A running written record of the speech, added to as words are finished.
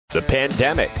the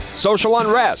pandemic, social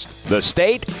unrest, the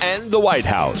state, and the White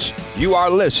House. You are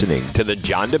listening to The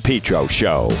John DePetro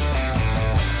Show.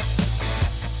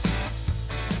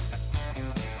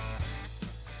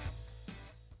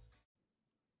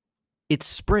 It's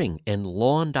spring, and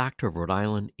Lawn Doctor of Rhode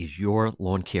Island is your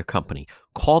lawn care company.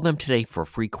 Call them today for a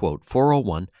free quote,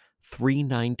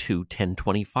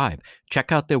 401-392-1025.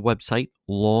 Check out their website,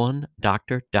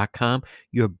 lawndoctor.com.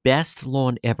 Your best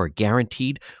lawn ever,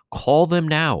 guaranteed. Call them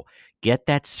now. Get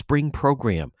that spring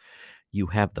program. You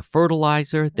have the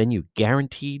fertilizer, then you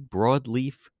guaranteed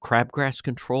broadleaf crabgrass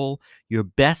control. Your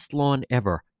best lawn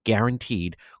ever,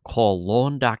 guaranteed. Call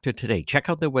Lawn Doctor today. Check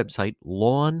out their website,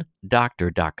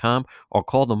 lawndoctor.com, or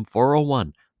call them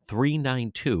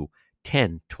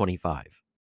 401-392-1025.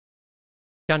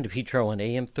 John DePetro on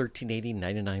AM 1380,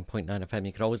 99.9 FM.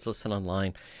 You can always listen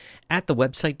online at the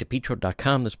website,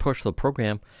 depetro.com. This portion of the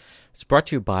program is brought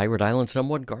to you by Rhode Island's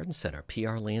 #1 garden center,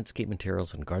 PR Landscape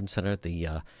Materials and Garden Center.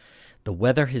 The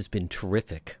weather has been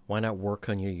terrific. Why not work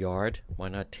on your yard? Why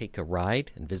not take a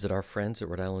ride and visit our friends at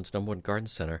Rhode Island's #1 garden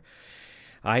center?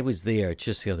 I was there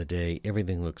just the other day.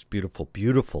 Everything looks beautiful.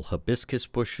 Beautiful hibiscus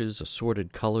bushes,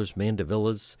 assorted colors,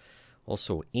 mandavillas,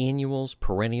 also annuals,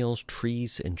 perennials,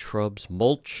 trees and shrubs,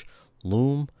 mulch,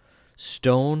 loam,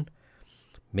 stone.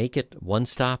 Make it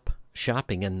one-stop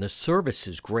shopping, and the service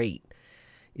is great.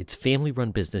 It's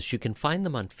family-run business. You can find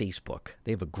them on Facebook.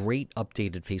 They have a great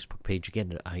updated Facebook page. You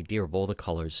get an idea of all the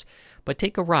colors. But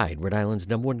take a ride. Rhode Island's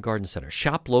 #1 garden center.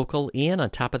 Shop local, and on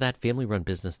top of that, family-run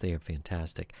business. They are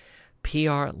fantastic.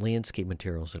 PR Landscape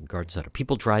Materials and Garden Center.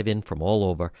 People drive in from all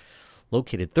over.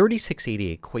 Located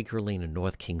 3688 Quaker Lane in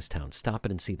North Kingstown. Stop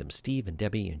it and see them. Steve and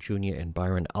Debbie and Junior and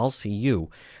Byron. I'll see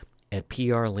you at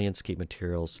PR Landscape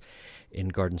Materials in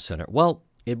Garden Center. Well,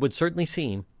 it would certainly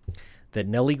seem that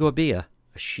Nellie Gorbea,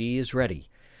 she is ready.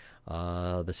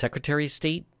 The Secretary of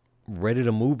State, ready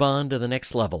to move on to the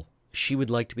next level. She would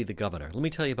like to be the governor. Let me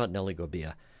tell you about Nellie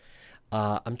Gorbea.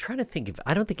 I'm trying to think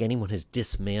I don't think anyone has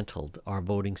dismantled our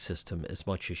voting system as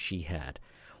much as she had.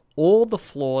 All the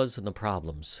flaws and the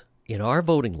problems in our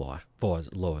voting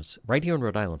laws right here in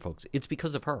Rhode Island, folks, it's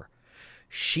because of her.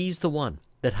 She's the one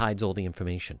that hides all the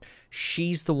information.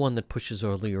 She's the one that pushes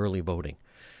early voting.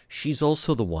 She's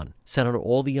also the one sent out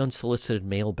all the unsolicited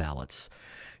mail ballots.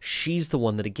 She's the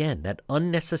one that, again, that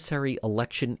unnecessary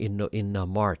election in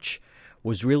March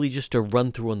was really just a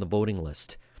run-through on the voting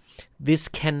list. This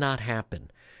cannot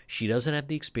happen. She doesn't have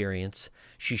the experience.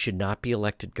 She should not be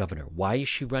elected governor. Why is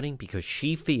she running? Because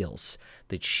she feels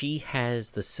that she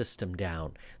has the system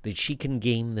down, that she can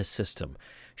game the system.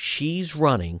 She's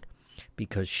running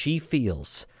because she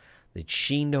feels that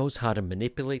she knows how to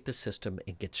manipulate the system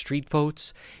and get street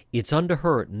votes. It's under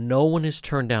her. No one is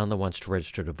turned down that wants to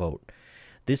register to vote.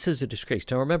 This is a disgrace.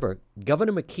 Now remember,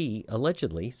 Governor McKee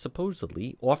allegedly,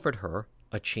 supposedly, offered her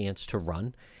a chance to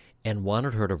run and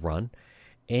wanted her to run,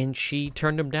 and she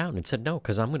turned him down and said, no,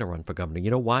 because I'm going to run for governor. You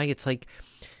know why? It's like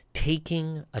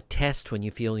taking a test when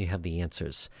you feel you have the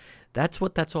answers. That's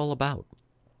what that's all about.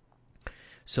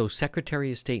 So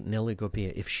Secretary of State Nellie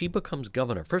Gorbea, if she becomes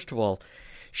governor, first of all,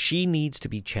 she needs to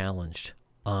be challenged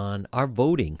on our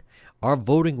voting. Our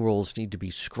voting rolls need to be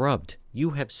scrubbed.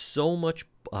 You have so much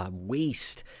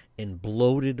waste and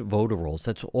bloated voter rolls.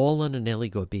 That's all under Nellie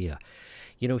Gorbea.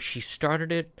 You know, she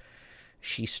started it.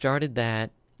 She started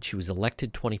that. She was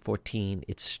elected 2014.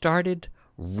 It started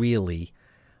really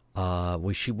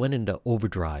where she went into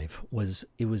overdrive.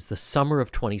 It was the summer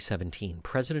of 2017.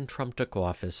 President Trump took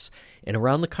office, and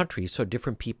around the country you saw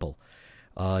different people,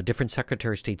 different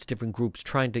Secretary of States, different groups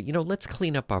trying to, let's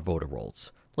clean up our voter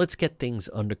rolls. Let's get things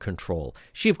under control.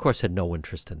 She, of course, had no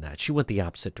interest in that. She went the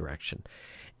opposite direction,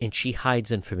 and she hides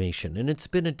information, and it's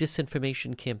been a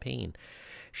disinformation campaign.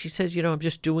 She says, I'm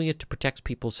just doing it to protect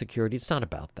people's security. It's not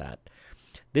about that.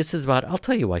 This is about, I'll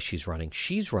tell you why she's running.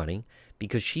 She's running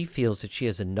because she feels that she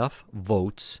has enough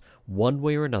votes one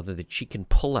way or another that she can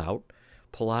pull out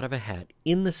of a hat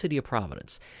in the city of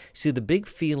Providence. See, the big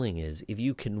feeling is if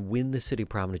you can win the city of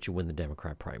Providence, you win the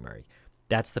Democrat primary.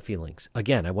 That's the feelings.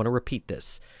 Again, I want to repeat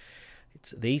this.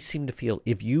 They seem to feel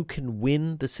if you can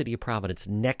win the city of Providence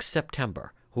next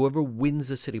September, whoever wins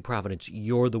the city of Providence,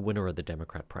 you're the winner of the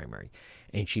Democrat primary.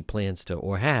 And she plans to,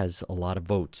 or has, a lot of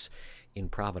votes in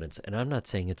Providence. And I'm not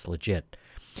saying it's legit.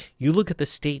 You look at the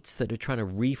states that are trying to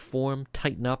reform,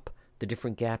 tighten up the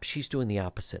different gaps. She's doing the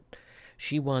opposite.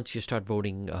 She wants you to start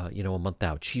voting, a month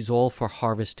out. She's all for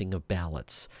harvesting of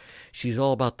ballots. She's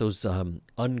all about those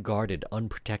unguarded,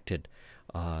 unprotected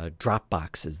drop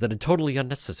boxes that are totally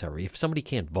unnecessary. If somebody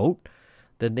can't vote,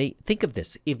 then they think of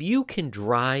this. If you can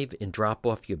drive and drop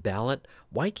off your ballot,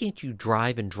 why can't you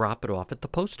drive and drop it off at the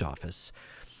post office?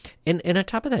 And on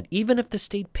top of that, even if the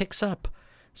state picks up,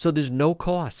 so there's no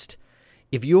cost.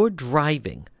 If you're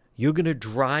driving, you're going to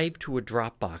drive to a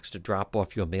drop box to drop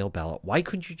off your mail ballot. Why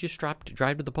couldn't you just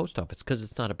drive to the post office? Because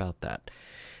it's not about that.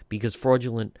 Because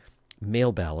fraudulent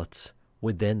mail ballots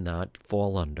would then not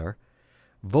fall under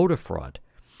voter fraud.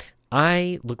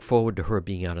 I look forward to her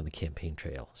being out on the campaign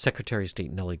trail. Secretary of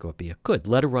State Nellie Gorbea, good.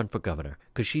 Let her run for governor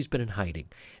because she's been in hiding.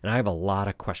 And I have a lot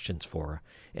of questions for her.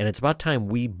 And it's about time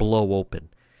we blow open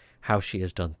how she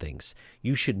has done things.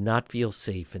 You should not feel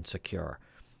safe and secure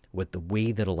with the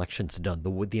way that elections are done,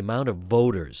 with the amount of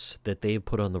voters that they have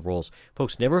put on the rolls.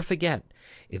 Folks, never forget,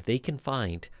 if they can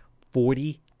find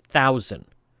 40,000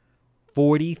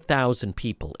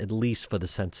 people, at least for the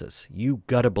census, you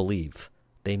got to believe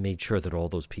they made sure that all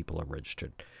those people are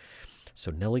registered. So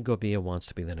Nellie Gorbea wants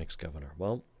to be the next governor.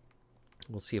 Well,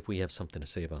 we'll see if we have something to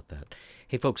say about that.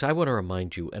 Hey, folks, I want to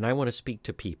remind you, and I want to speak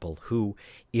to people who,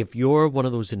 if you're one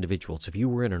of those individuals, if you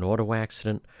were in an auto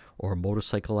accident or a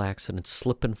motorcycle accident,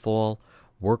 slip and fall,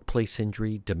 workplace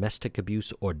injury, domestic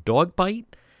abuse, or dog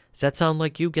bite, does that sound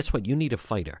like you? Guess what? You need a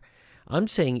fighter. I'm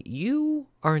saying you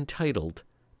are entitled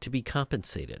to be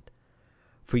compensated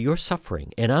for your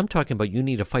suffering. And I'm talking about you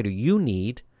need a fighter. You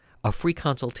need a free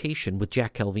consultation with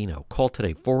Jack Calvino. Call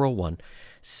today,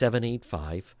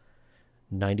 401-785-9400.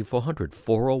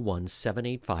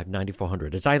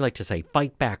 401-785-9400. As I like to say,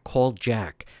 fight back, call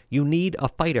Jack. You need a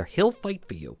fighter. He'll fight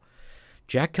for you.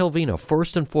 Jack Calvino,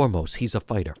 first and foremost, he's a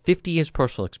fighter. 50 years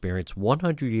personal experience,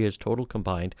 100 years total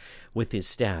combined with his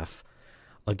staff.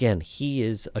 Again, he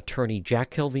is attorney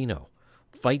Jack Calvino.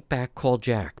 Fight back, call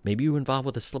Jack. Maybe you were involved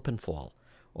with a slip and fall,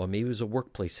 or maybe it was a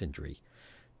workplace injury,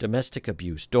 domestic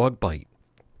abuse, dog bite,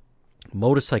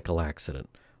 motorcycle accident.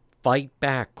 Fight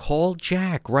back. Call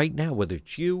Jack right now, whether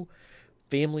it's you,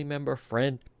 family member,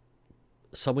 friend,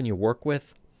 someone you work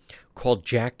with. Call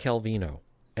Jack Calvino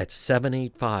at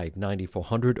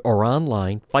 785-9400 or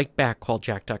online,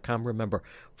 fightbackcalljack.com. Remember,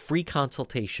 free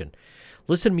consultation.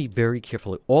 Listen to me very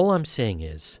carefully. All I'm saying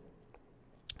is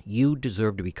you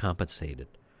deserve to be compensated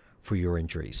for your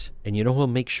injuries. And you know who will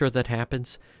make sure that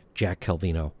happens? Jack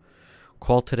Calvino.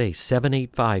 Call today,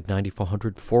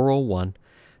 785-9400,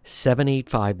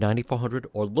 401-785-9400,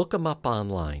 or look him up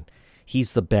online.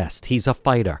 He's the best. He's a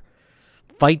fighter.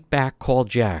 Fight Back, Call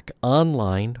Jack.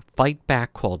 Online,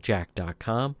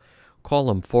 fightbackcalljack.com.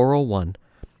 Call him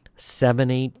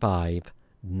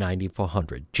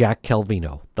 401-785-9400. Jack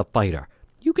Calvino, the fighter.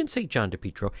 You can say John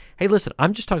DePietro. Hey, listen,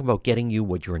 I'm just talking about getting you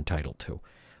what you're entitled to.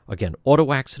 Again,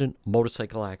 auto accident,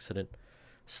 motorcycle accident,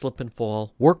 slip and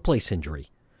fall, workplace injury,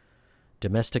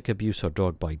 domestic abuse or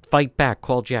dog bite. Fight back,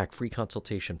 call Jack, free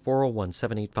consultation,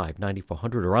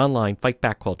 401-785-9400 or online,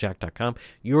 fightbackcalljack.com.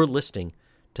 You're listening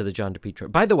to the John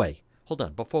DePietro. By the way, hold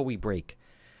on, before we break,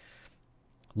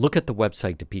 look at the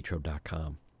website,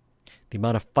 DePietro.com. The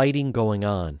amount of fighting going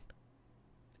on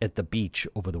at the beach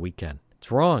over the weekend.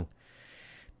 It's wrong.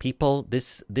 People,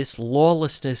 this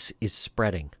lawlessness is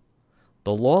spreading.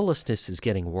 The lawlessness is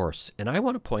getting worse. And I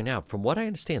want to point out, from what I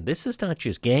understand, this is not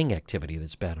just gang activity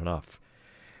that's bad enough.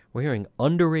 We're hearing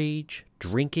underage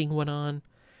drinking went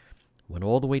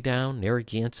all the way down,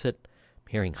 Narragansett. I'm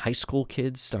hearing high school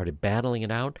kids started battling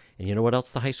it out. And you know what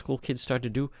else the high school kids started to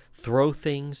do? Throw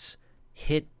things,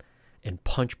 hit, and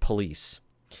punch police.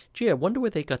 Gee, I wonder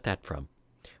where they got that from.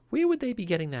 Where would they be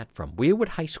getting that from? Where would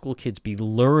high school kids be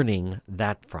learning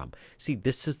that from? See,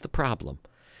 this is the problem.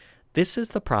 This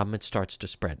is the problem. It starts to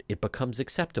spread. It becomes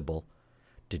acceptable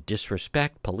to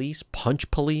disrespect police,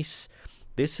 punch police.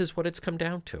 This is what it's come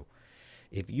down to.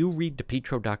 If you read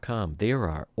DePietro.com, there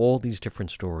are all these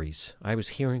different stories. I was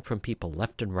hearing from people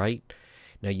left and right.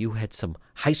 Now, you had some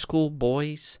high school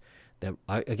boys that,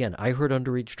 I heard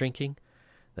underage drinking.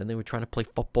 Then they were trying to play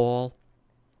football.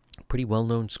 Pretty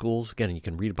well-known schools. Again, you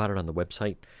can read about it on the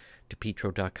website,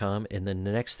 DePietro.com. And then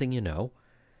the next thing you know,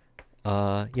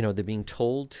 they're being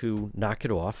told to knock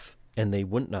it off, and they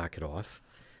wouldn't knock it off.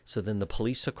 So then the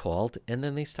police are called, and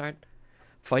then they start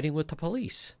fighting with the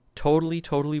police. Totally,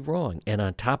 totally wrong. And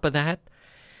on top of that,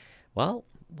 well,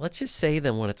 let's just say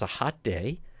then when it's a hot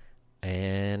day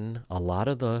and a lot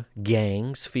of the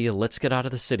gangs feel, let's get out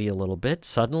of the city a little bit,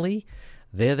 suddenly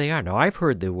there they are. Now, I've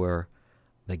heard there were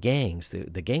the gangs,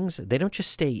 they don't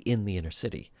just stay in the inner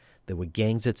city. There were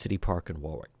gangs at City Park in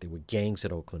Warwick. There were gangs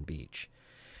at Oakland Beach.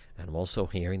 And I'm also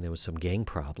hearing there was some gang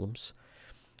problems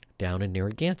down in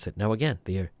Narragansett. Now, again,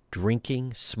 they're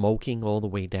drinking, smoking all the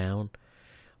way down.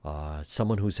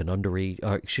 Someone who's an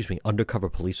undercover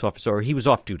police officer, or he was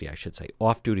off-duty, I should say,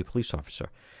 off-duty police officer,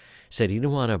 said he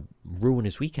didn't want to ruin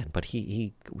his weekend, but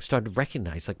he started to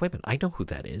recognize, like, wait a minute, I know who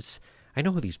that is. I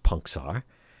know who these punks are.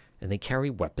 and they carry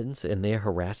weapons, and they're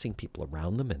harassing people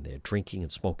around them, and they're drinking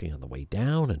and smoking on the way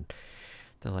down, and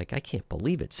they're like, I can't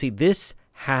believe it. See, this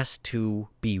has to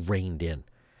be reined in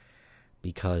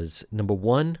because, number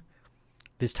one,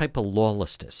 this type of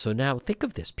lawlessness. So now think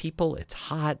of this. People, it's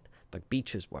hot. The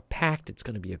beaches were packed. It's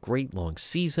going to be a great long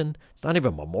season. It's not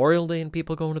even Memorial Day and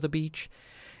people going to the beach.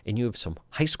 And you have some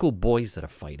high school boys that are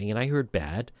fighting. And I heard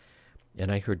bad,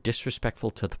 and I heard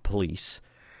disrespectful to the police,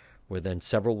 where then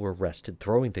several were arrested,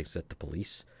 throwing things at the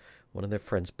police. One of their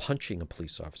friends punching a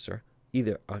police officer,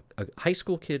 either a high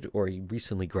school kid or he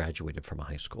recently graduated from a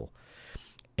high school.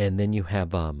 And then you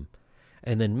have, and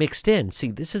then mixed in,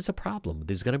 see, this is a problem.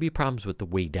 There's going to be problems with the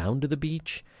way down to the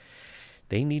beach.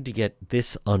 They need to get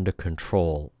this under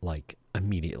control, like,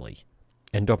 immediately.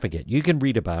 And don't forget, you can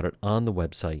read about it on the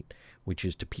website, which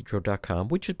is DePietro.com,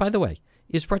 which, is, by the way,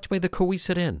 is brought to you by the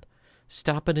Coesit Inn.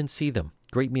 Stop in and see them.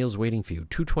 Great meals waiting for you.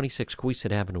 226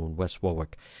 Coesit Avenue in West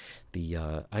Warwick.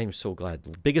 I am so glad.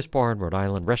 The biggest bar in Rhode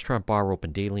Island. Restaurant bar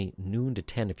open daily, noon to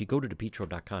 10. If you go to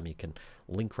DePietro.com, you can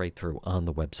link right through on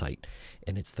the website.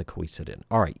 And it's the Coesit Inn.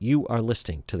 All right, you are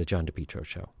listening to the John DePietro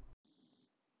Show.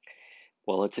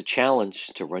 Well, it's a challenge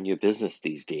to run your business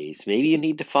these days. Maybe you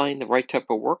need to find the right type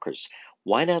of workers.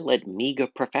 Why not let MEGA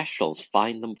Professionals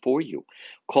find them for you?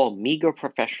 Call MEGA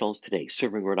Professionals today,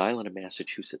 serving Rhode Island and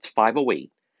Massachusetts,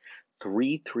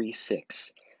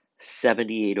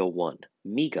 508-336-7801.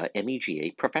 MEGA,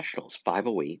 M-E-G-A, Professionals,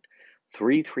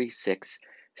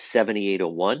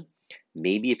 508-336-7801.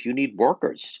 Maybe if you need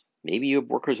workers, maybe you have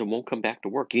workers that won't come back to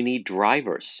work. You need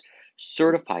drivers,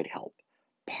 certified help,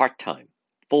 part-time,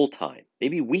 full-time,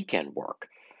 maybe weekend work.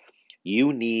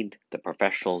 You need the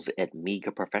professionals at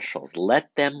MEGA Professionals. Let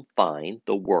them find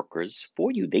the workers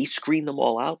for you. They screen them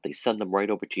all out. They send them right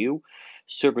over to you.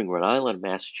 Serving Rhode Island,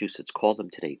 Massachusetts. Call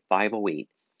them today,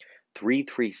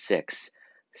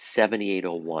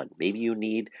 508-336-7801. Maybe you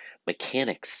need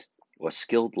mechanics or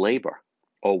skilled labor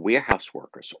or warehouse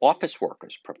workers, office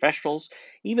workers, professionals,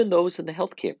 even those in the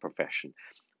healthcare profession.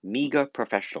 MEGA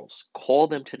Professionals. Call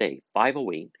them today,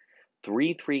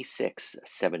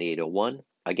 508-336-7801.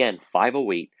 Again,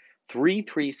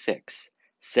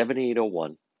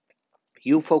 508-336-7801.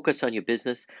 You focus on your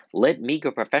business. Let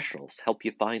MEGA Professionals help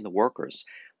you find the workers.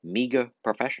 MEGA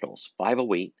Professionals,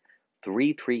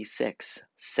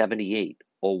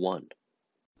 508-336-7801.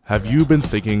 Have you been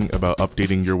thinking about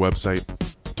updating your website?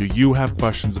 Do you have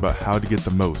questions about how to get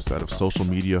the most out of social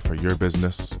media for your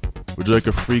business? Would you like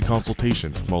a free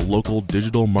consultation from a local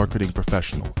digital marketing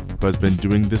professional who has been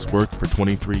doing this work for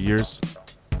 23 years?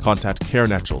 Contact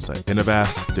Karen Etchels at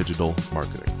Innovast Digital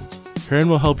Marketing. Karen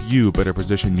will help you better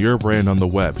position your brand on the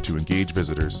web to engage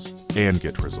visitors and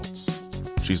get results.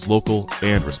 She's local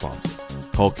and responsive.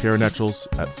 Call Karen Etchels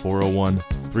at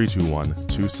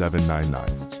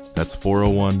 401-321-2799. That's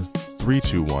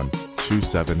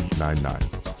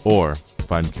 401-321-2799. Or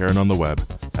find Karen on the web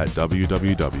at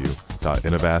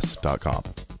www.innovast.com.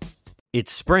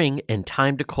 It's spring and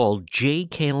time to call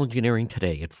JK Engineering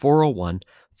today at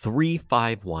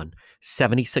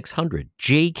 401-351-7600.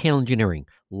 JK Engineering,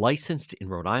 licensed in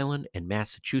Rhode Island and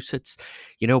Massachusetts.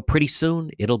 You know, pretty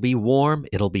soon it'll be warm,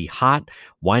 it'll be hot.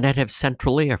 Why not have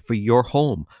central air for your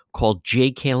home? Call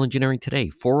JK Engineering today,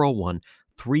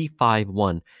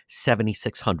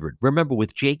 401-351-7600. Remember,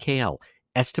 with JKL,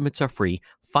 estimates are free.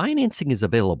 Financing is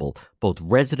available, both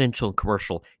residential and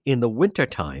commercial. In the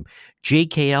wintertime,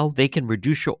 JKL, they can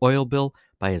reduce your oil bill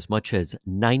by as much as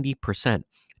 90%.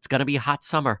 It's going to be a hot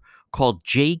summer. Call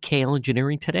JKL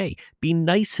Engineering today. Be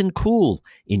nice and cool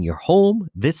in your home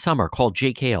this summer. Call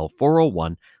JKL,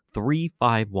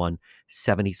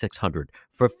 401-351-7600.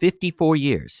 For 54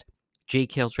 years,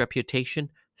 JKL's reputation,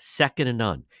 second to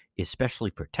none, especially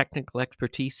for technical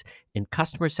expertise and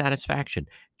customer satisfaction.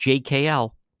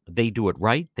 JKL, they do it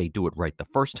right. They do it right the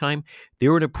first time.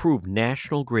 They're an approved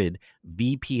National Grid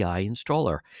VPI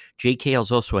installer. JKL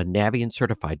is also a Navient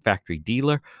certified factory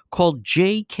dealer. Call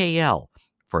JKL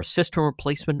for a system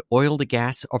replacement, oil to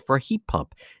gas, or for a heat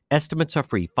pump. Estimates are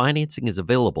free. Financing is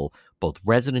available, both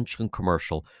residential and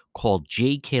commercial. Call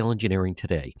JKL Engineering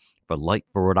today. For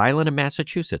Rhode Island and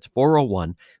Massachusetts,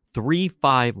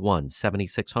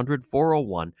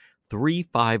 401-351-7600,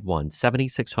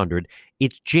 401-351-7600.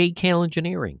 It's JKL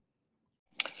Engineering.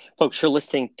 Folks, you're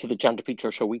listening to the John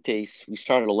DePietro Show weekdays. We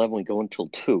start at 11, we go until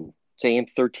 2. It's AM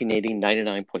 1380,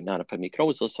 99.9 FM. You can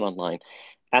always listen online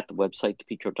at the website,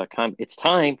 DePietro.com. It's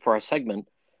time for our segment,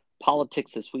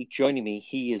 Politics This Week. Joining me,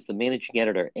 he is the managing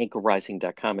editor,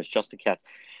 AnchorRising.com, is Justin Katz.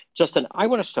 Justin, I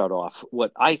want to start off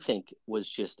what I think was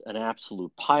just an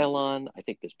absolute pile-on. I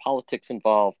think there's politics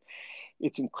involved.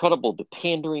 It's incredible, the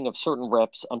pandering of certain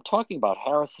reps. I'm talking about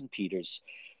Harrison Peters,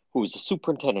 who was a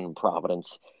superintendent in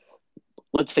Providence.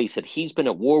 Let's face it, he's been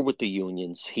at war with the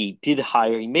unions. He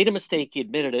made a mistake, he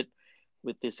admitted it,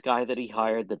 with this guy that he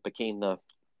hired that became the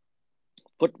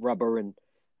foot rubber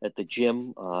at the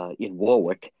gym in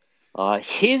Warwick.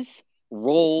 His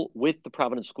role with the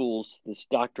Providence schools, this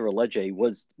Dr. Alege,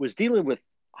 was dealing with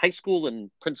high school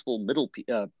and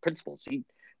principals. He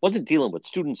wasn't dealing with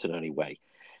students in any way.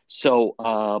 So,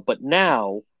 but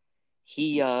now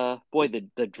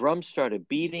the drums started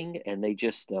beating, and they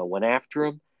just went after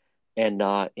him, and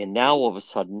now all of a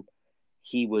sudden,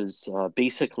 he was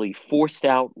basically forced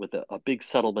out with a big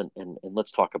settlement, and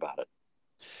let's talk about it.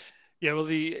 Yeah, well,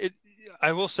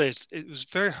 I will say it was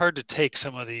very hard to take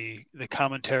some of the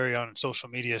commentary on social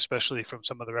media, especially from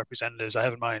some of the representatives. I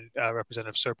have in mind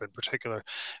Representative Serpa in particular,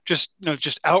 just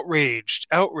outraged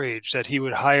that he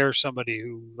would hire somebody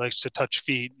who likes to touch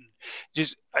feet. And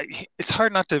it's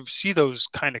hard not to see those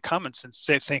kind of comments and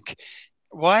think,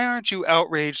 why aren't you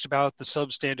outraged about the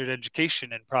substandard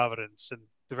education in Providence and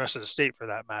the rest of the state, for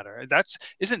that matter?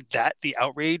 Isn't that the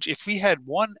outrage? If we had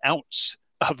 1 ounce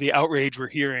of the outrage we're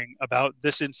hearing about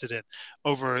this incident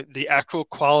over the actual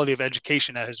quality of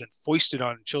education that has been foisted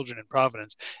on children in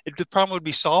Providence, the problem would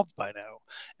be solved by now.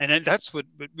 And that's what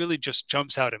really just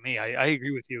jumps out at me. I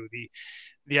agree with you.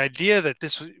 The idea that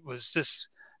this was this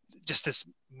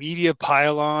media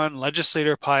pile-on,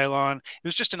 legislator pile-on, it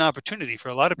was just an opportunity for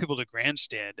a lot of people to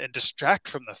grandstand and distract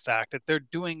from the fact that they're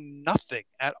doing nothing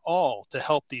at all to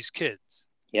help these kids.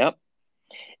 Yep.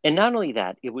 And not only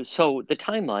that, the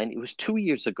timeline, it was 2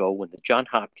 years ago when the John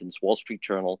Hopkins Wall Street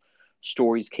Journal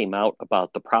stories came out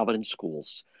about the Providence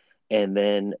schools. And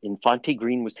then Infante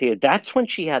Green was here. That's when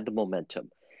she had the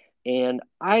momentum. And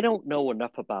I don't know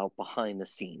enough about behind the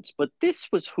scenes, but this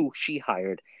was who she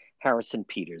hired, Harrison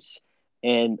Peters.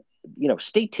 And,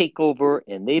 state takeover,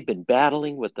 and they've been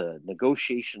battling with the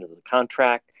negotiation of the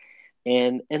contract.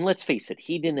 And let's face it,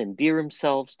 he didn't endear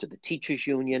himself to the teachers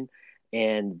union.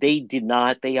 And they did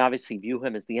not. They obviously view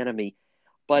him as the enemy.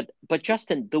 But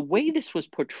Justin, the way this was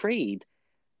portrayed,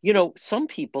 some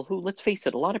people who, let's face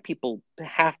it, a lot of people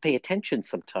half pay attention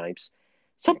sometimes.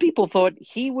 Some people thought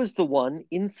he was the one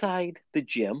inside the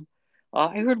gym.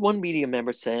 I heard one media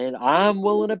member saying, I'm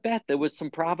willing to bet there was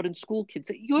some Providence school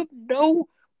kids. You have no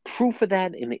proof of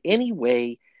that in any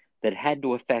way that had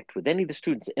to affect with any of the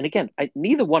students. And again,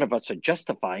 neither one of us are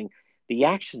justifying the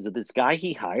actions of this guy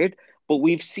he hired, but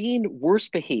we've seen worse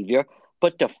behavior.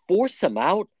 But to force him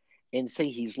out and say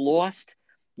he's lost,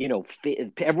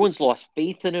 everyone's lost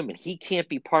faith in him and he can't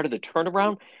be part of the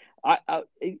turnaround,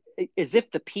 as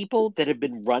if the people that have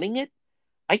been running it,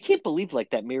 I can't believe like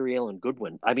that, Mary Ellen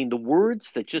Goodwin. I mean, the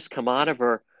words that just come out of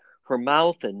her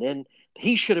mouth, and then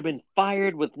he should have been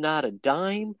fired with not a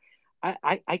dime.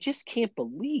 I just can't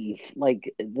believe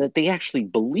like that they actually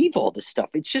believe all this stuff.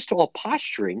 It's just all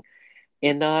posturing.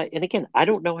 And again, I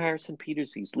don't know Harrison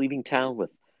Peters. He's leaving town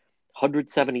with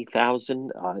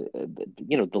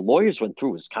 $170,000. The lawyers went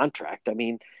through his contract. I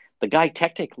mean, the guy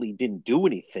technically didn't do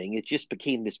anything. It just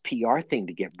became this PR thing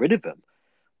to get rid of him.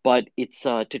 But it's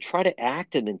to try to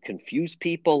act and then confuse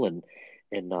people, and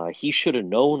he should have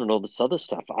known and all this other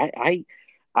stuff.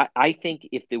 I think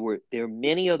if there are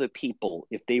many other people,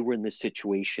 if they were in this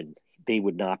situation, they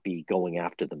would not be going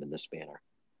after them in this manner.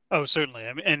 Oh, certainly.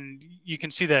 I mean, and you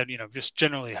can see that, just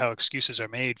generally how excuses are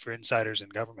made for insiders in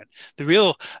government.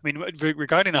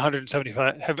 Regarding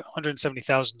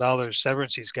 $170,000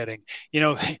 severance he's getting,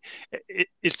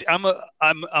 I'm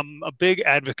a big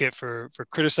advocate for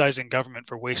criticizing government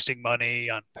for wasting money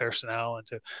on personnel and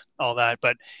to all that.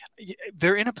 But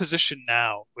they're in a position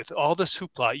now with all this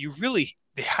hoopla.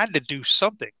 They had to do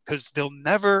something, because they'll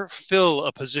never fill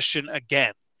a position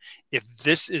again if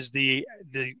this is the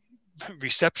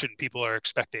reception people are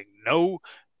expecting. No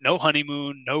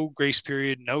honeymoon, no grace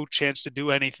period, no chance to do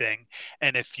anything.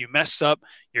 And if you mess up,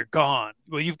 you're gone.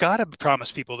 Well, you've got to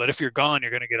promise people that if you're gone,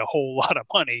 you're going to get a whole lot of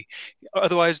money.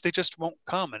 Otherwise, they just won't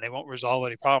come and they won't resolve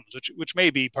any problems, which may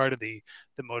be part of the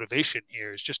motivation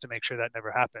here, is just to make sure that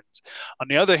never happens. On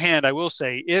the other hand, I will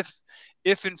say, if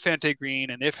Infante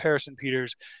Green and if Harrison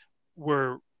Peters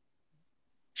were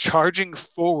charging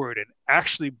forward and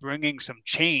actually bringing some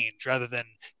change rather than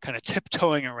kind of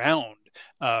tiptoeing around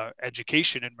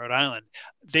education in Rhode Island,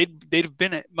 they'd have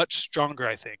been much stronger,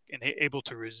 I think, and able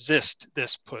to resist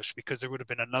this push, because there would have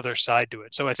been another side to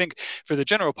it. So I think for the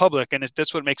general public, and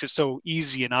that's what makes it so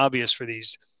easy and obvious for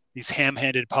these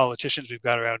ham-handed politicians we've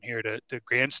got around here to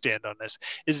grandstand on this,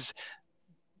 is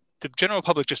the general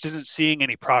public just isn't seeing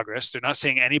any progress. They're not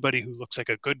seeing anybody who looks like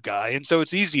a good guy. And so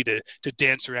it's easy to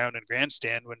dance around and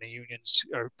grandstand when the unions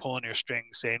are pulling your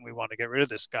strings saying, we want to get rid of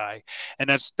this guy. And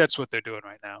that's what they're doing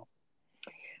right now.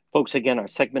 Folks, again, our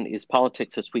segment is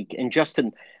politics this week. And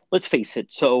Justin, let's face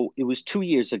it. So it was 2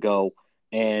 years ago.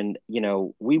 And,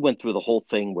 we went through the whole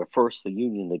thing where first the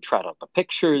union, they trot out the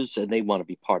pictures and they want to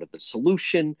be part of the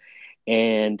solution.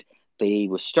 And they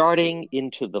were starting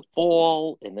into the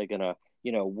fall and they're going to,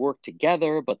 work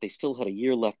together, but they still had a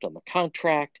year left on the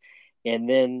contract. And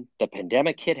then the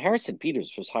pandemic hit. Harrison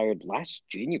Peters was hired last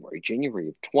January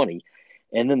of 20.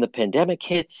 And then the pandemic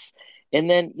hits. And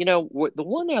then, the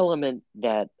one element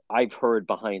that I've heard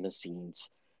behind the scenes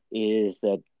is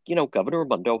that, Governor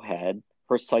Raimondo had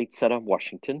her sights set on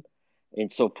Washington.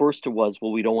 And so first it was,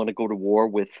 well, we don't want to go to war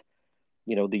with,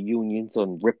 the unions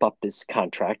and rip up this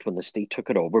contract when the state took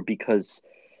it over because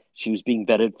she was being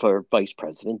vetted for vice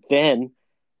president. Then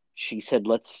she said,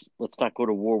 let's not go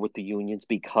to war with the unions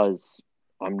because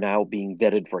I'm now being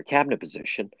vetted for a cabinet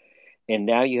position. And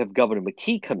now you have Governor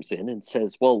McKee comes in and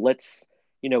says, well, let's,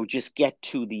 just get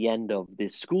to the end of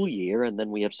this school year and then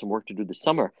we have some work to do this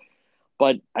summer.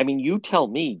 But I mean, you tell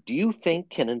me, do you think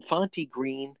can Infante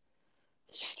Green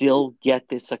still get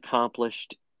this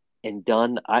accomplished and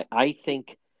done? I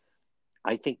think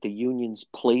the unions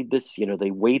played this,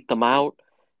 they wait them out.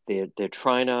 They're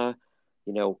trying to,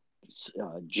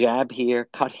 jab here,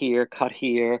 cut here, cut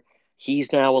here.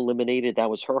 He's now eliminated. That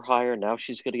was her hire. Now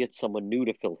she's going to get someone new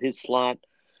to fill his slot.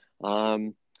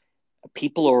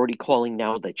 People are already calling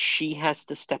now that she has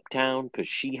to step down because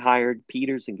she hired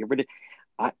Peters and get rid of.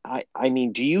 I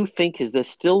mean, do you think is there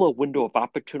still a window of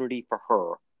opportunity for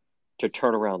her to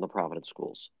turn around the Providence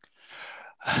schools?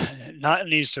 Not in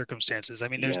these circumstances. I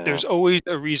mean, there's always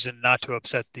a reason not to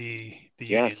upset the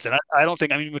unions. And I don't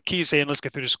think, McKee's saying let's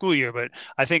get through the school year, but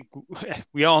I think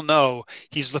we all know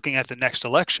he's looking at the next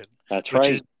election. That's which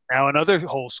right. is now another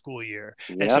whole school year.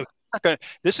 Yep. And so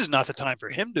this is not the time for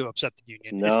him to upset the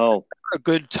union. No. It's a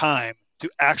good time to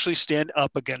actually stand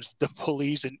up against the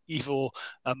bullies and evil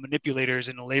manipulators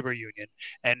in the labor union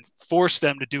and force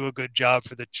them to do a good job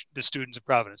for the students of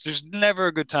Providence. There's never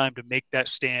a good time to make that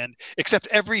stand, except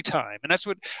every time. And that's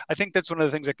what I think that's one of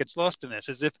the things that gets lost in this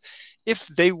is if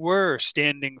they were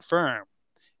standing firm,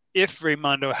 if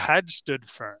Raimondo had stood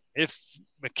firm, if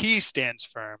McKee stands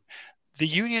firm, the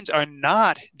unions are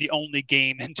not the only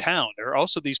game in town. There are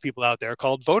also these people out there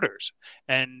called voters,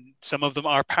 and some of them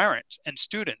are parents and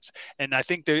students. And I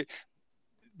think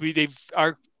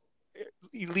our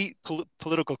elite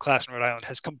political class in Rhode Island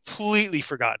has completely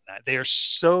forgotten that. They are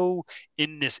so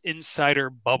in this insider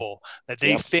bubble that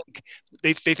they think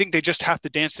they think they just have to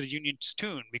dance to the union's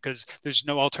tune because there's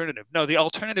no alternative. No, the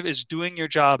alternative is doing your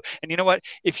job. And you know what?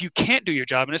 If you can't do your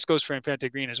job, and this goes for Infante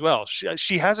Green as well,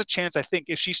 she has a chance, I think,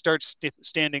 if she starts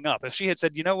standing up. If she had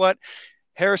said, you know what?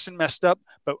 Harrison messed up,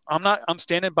 but I'm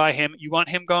standing by him. You want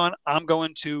him gone? I'm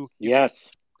going to. Yes.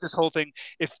 This whole thing,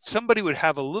 if somebody would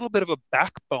have a little bit of a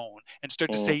backbone and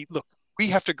start to say, look, we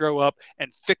have to grow up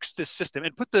and fix this system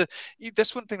and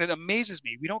that's one thing that amazes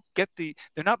me. We don't get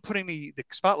they're not putting the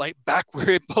spotlight back where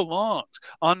it belongs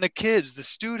on the kids, the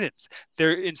students.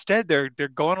 They're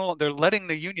going along, they're letting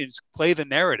the unions play the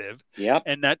narrative. Yep.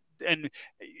 And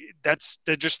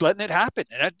they're just letting it happen.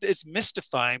 And it's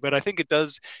mystifying, but I think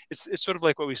it's sort of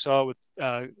like what we saw with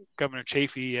Governor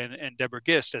Chafee and Deborah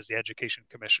Gist as the education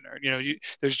commissioner.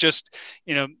 There's just,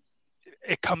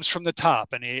 it comes from the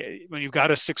top, and when you've got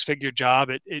a six-figure job,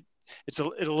 it's a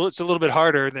little bit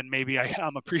harder than maybe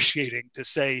I'm appreciating to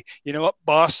say, you know what,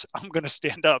 boss, I'm going to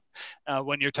stand up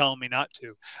when you're telling me not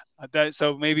to.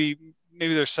 So maybe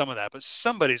there's some of that, but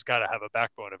somebody's got to have a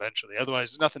backbone eventually.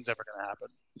 Otherwise, nothing's ever going to happen.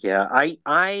 Yeah,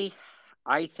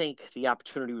 I think the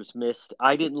opportunity was missed.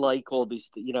 I didn't like all these,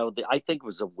 I think it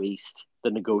was a waste, the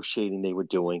negotiating they were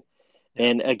doing.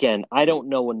 And again, I don't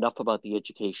know enough about the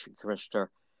education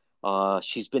commissioner.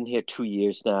 She's been here 2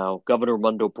 years now. Governor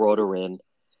Raimondo brought her in.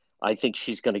 I think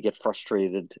she's going to get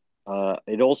frustrated.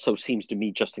 It also seems to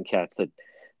me, Justin Katz,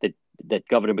 that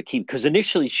Governor McKee, because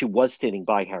initially she was standing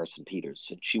by Harrison Peters,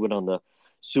 and she went on the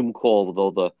Zoom call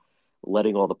with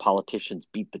letting all the politicians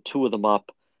beat the two of them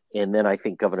up. And then I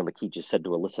think Governor McKee just said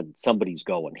to her, listen, somebody's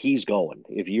going. He's going.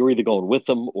 If you're either going with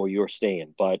them or you're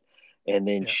staying. And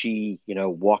then she,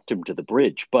 walked him to the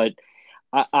bridge. But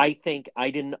I think I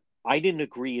didn't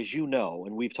agree, as you know,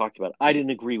 and we've talked about, I didn't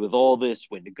agree with all this.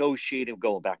 We're negotiating,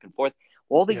 going back and forth.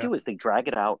 All they do is they drag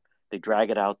it out.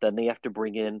 Then they have to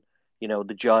bring in,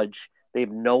 the judge. They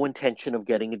have no intention of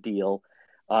getting a deal.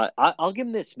 I'll give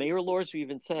them this. Mayor Elorza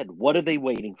even said, what are they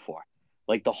waiting for?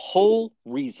 Like the whole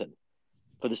reason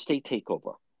for the state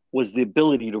takeover was the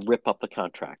ability to rip up the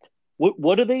contract.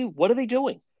 What are they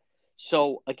doing?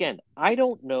 So again, I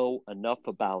don't know enough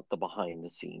about the behind the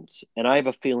scenes, and I have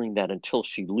a feeling that until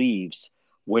she leaves,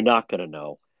 we're not going to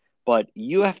know. But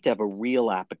you have to have a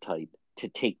real appetite to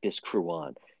take this crew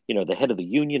on. You know, the head of the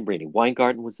union, Brady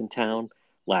Weingarten, was in town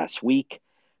last week.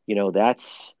 You know,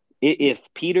 that's if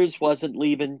Peters wasn't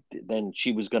leaving, then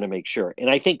she was going to make sure. And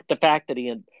I think the fact that he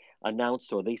had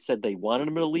announced, or they said they wanted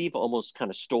him to leave, almost kind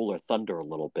of stole her thunder a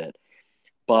little bit.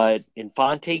 But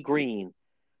Infante Green,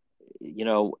 you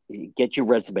know, get your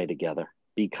resume together,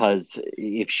 because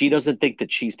if she doesn't think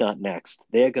that she's not next,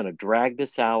 they're going to drag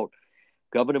this out.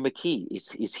 Governor McKee,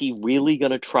 is he really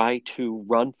going to try to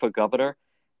run for governor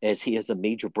as he has a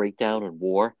major breakdown in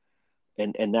war?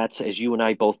 And that's, as you and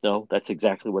I both know, that's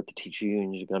exactly what the teacher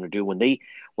unions are going to do. When they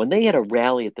had a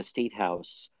rally at the State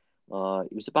House,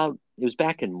 it was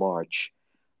back in March.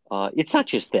 It's not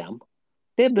just them.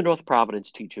 They have the North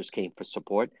Providence teachers came for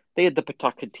support. They had the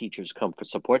Pawtucket teachers come for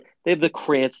support. They have the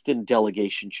Cranston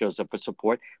delegation shows up for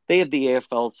support. They have the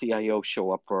AFL-CIO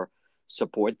show up for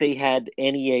support. They had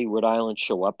NEA Rhode Island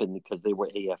show up, and because they were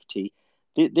AFT.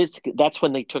 That's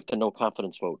when they took the no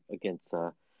confidence vote against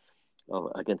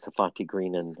Infante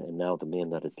Green and now the man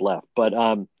that is left. But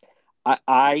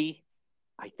I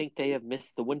think they have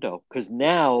missed the window, because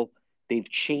now they've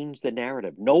changed the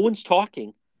narrative. No one's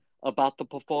talking about the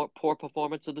poor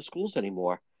performance of the schools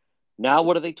anymore. Now,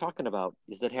 what are they talking about?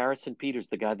 Is that Harrison Peters,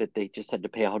 the guy that they just had to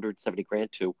pay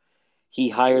 $170,000 to, he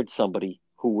hired somebody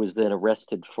who was then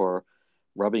arrested for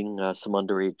rubbing some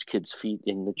underage kids' feet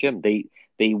in the gym. They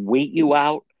wait you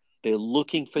out. They're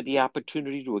looking for the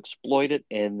opportunity to exploit it,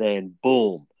 and then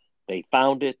boom, they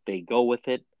found it. They go with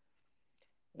it,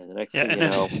 and the next thing you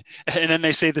know, and then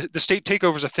they say the state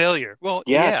takeover is a failure. Well,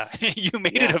 yes. yeah, you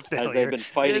made it a failure. As they've been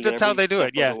fighting. That's how they do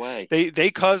it. Yeah, the they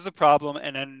caused the problem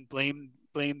and then blame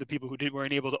the people who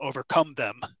weren't able to overcome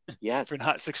them. Yes. For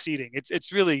not succeeding.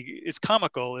 It's really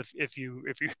comical if you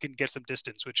can get some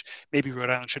distance, which maybe Rhode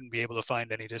Island shouldn't be able to find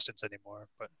any distance anymore.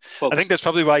 But I think that's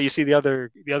probably why you see the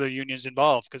other unions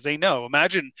involved, because they know.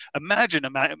 Imagine a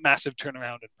massive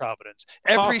turnaround in Providence.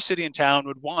 Every city and town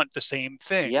would want the same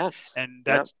thing. Yes. And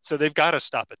so they've got to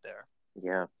stop it there.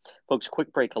 Yeah. Folks,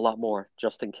 quick break, a lot more.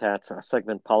 Justin Katz, our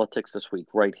segment Politics This Week,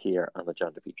 right here on the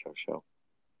John DePietro Show.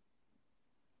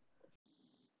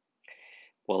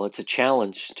 Well, it's a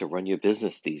challenge to run your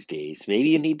business these days. Maybe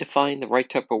you need to find the right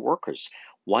type of workers.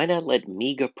 Why not let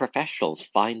MEGA Professionals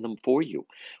find them for you?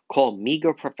 Call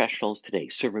MEGA Professionals today,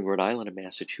 serving Rhode Island and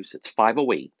Massachusetts,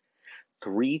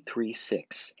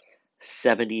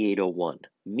 508-336-7801.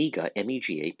 MEGA,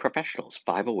 M-E-G-A, Professionals,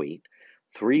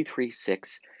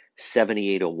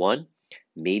 508-336-7801.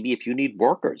 Maybe if you need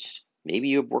workers, maybe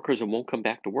you have workers that won't come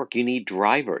back to work. You need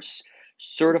drivers,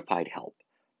 certified help,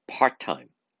 part-time,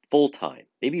 full-time,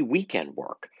 maybe weekend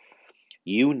work.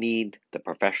 You need the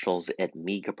professionals at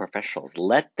MEGA Professionals.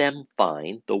 Let them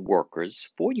find the workers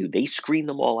for you. They screen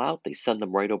them all out. They send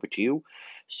them right over to you.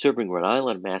 Serving Rhode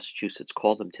Island, Massachusetts.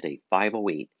 Call them today,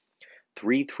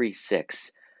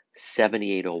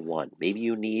 508-336-7801. Maybe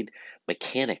you need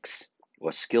mechanics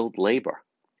or skilled labor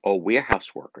or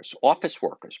warehouse workers, office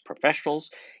workers,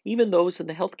 professionals, even those in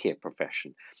the healthcare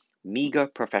profession. MEGA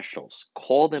Professionals.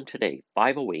 Call them today,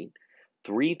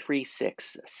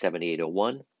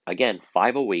 508-336-7801. Again,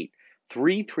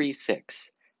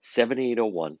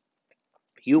 508-336-7801.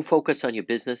 You focus on your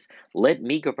business. Let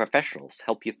MEGA Professionals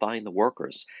help you find the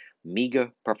workers.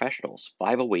 MEGA Professionals,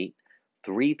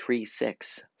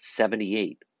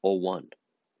 508-336-7801.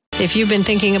 If you've been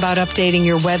thinking about updating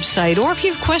your website, or if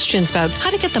you have questions about how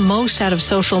to get the most out of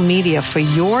social media for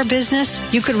your business,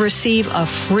 you could receive a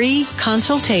free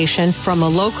consultation from a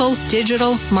local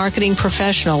digital marketing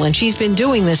professional, and she's been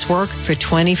doing this work for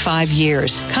 25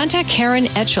 years. Contact Karen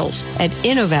Etchels at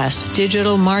Innovast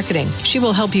Digital Marketing. She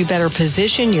will help you better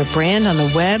position your brand on the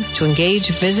web to engage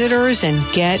visitors and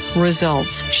get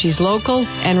results. She's local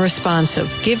and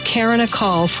responsive. Give Karen a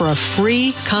call for a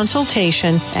free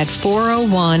consultation at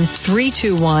 401-321-2799.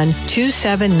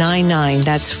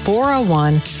 That's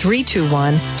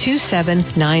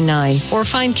 401-321-2799. Or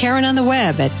find Karen on the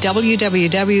web at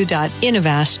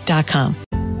www.innovast.com.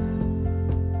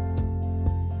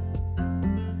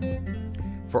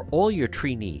 For all your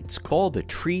tree needs, call the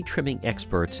tree trimming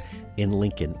experts in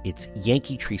Lincoln. It's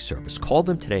Yankee Tree Service. Call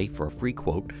them today for a free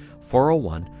quote,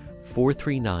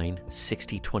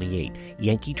 401-439-6028.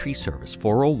 Yankee Tree Service,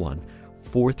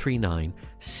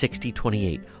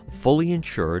 401-439-6028. Fully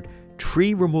insured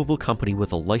tree removal company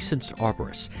with a licensed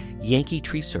arborist. Yankee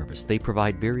Tree Service. They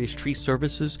provide various tree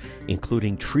services,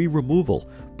 including tree removal,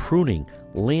 pruning,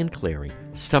 land clearing,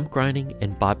 stump grinding,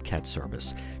 and bobcat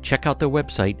service. Check out their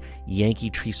website,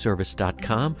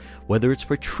 yankeetreeservice.com. Whether it's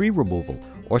for tree removal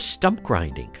or stump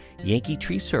grinding, Yankee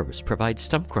Tree Service provides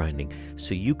stump grinding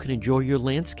so you can enjoy your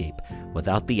landscape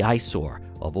without the eyesore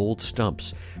of old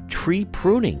stumps. Tree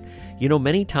pruning. You know,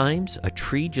 many times a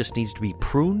tree just needs to be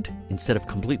pruned instead of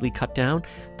completely cut down.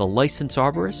 The licensed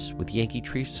arborists with Yankee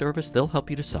Tree Service, they'll help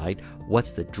you decide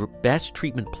what's the best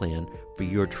treatment plan for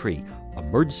your tree.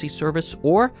 Emergency service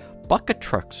or bucket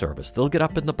truck service. They'll get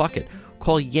up in the bucket.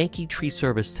 Call Yankee Tree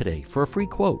Service today for a free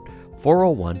quote.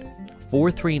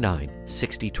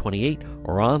 401-439-6028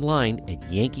 or online at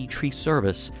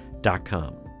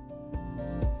yankeetreeservice.com.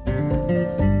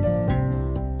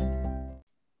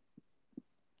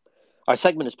 Our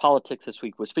segment is Politics This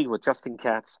Week. We're speaking with Justin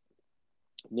Katz,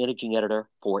 managing editor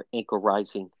for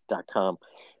anchorrising.com.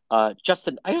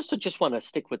 Justin, I also just want to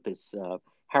stick with this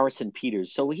Harrison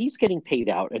Peters. So he's getting paid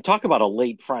out, and talk about a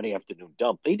late Friday afternoon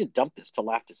dump. They didn't dump this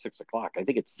till after 6 o'clock. I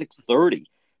think it's 6:30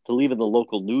 till even the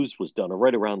local news was done, or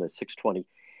right around the 6:20.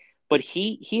 But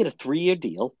he had a 3-year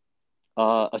deal,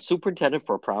 a superintendent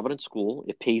for a Providence school.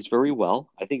 It pays very well.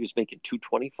 I think he was making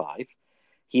 $225.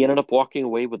 He ended up walking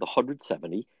away with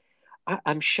 $170.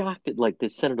 I'm shocked at like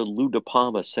this Senator Lou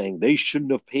DePalma saying they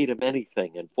shouldn't have paid him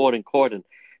anything, and fought in court, and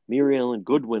Mary Ellen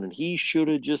Goodwin, and he should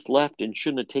have just left and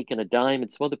shouldn't have taken a dime,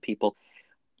 and some other people.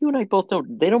 You and I both know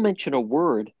they don't mention a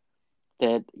word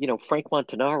that, you know, Frank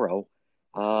Montanaro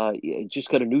just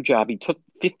got a new job. He took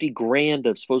 $50,000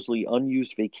 of supposedly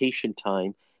unused vacation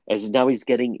time, as now he's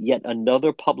getting yet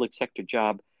another public sector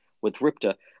job with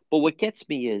RIPTA. But what gets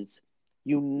me is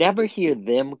you never hear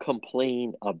them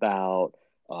complain about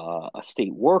a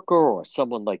state worker or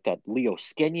someone like that Leo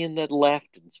Skenyon that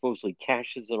left and supposedly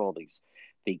cashes in all these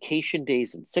vacation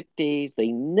days and sick days.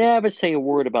 They never say a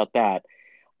word about that.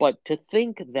 But to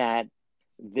think that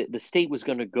the state was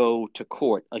going to go to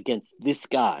court against this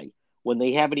guy when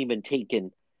they haven't even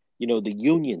taken, you know, the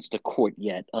unions to court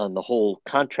yet on the whole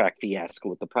contract fiasco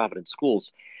with the Providence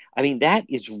schools. I mean, that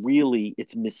is really,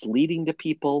 it's misleading to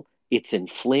people. It's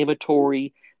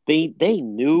inflammatory. They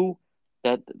knew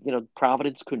that, you know,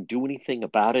 Providence couldn't do anything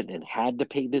about it and had to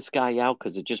pay this guy out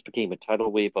because it just became a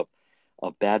tidal wave of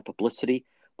bad publicity.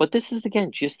 But this is,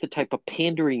 again, just the type of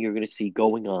pandering you're going to see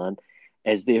going on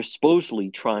as they're supposedly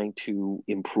trying to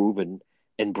improve and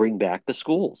bring back the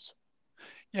schools.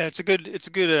 Yeah, it's a good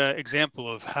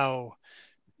example of how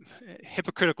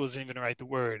hypocritical isn't even right the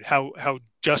word. How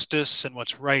justice and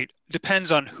what's right depends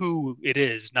on who it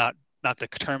is, not the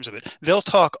terms of it. They'll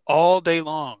talk all day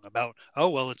long about, oh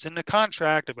well, it's in the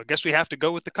contract. I guess we have to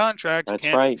go with the contract.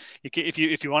 That's right.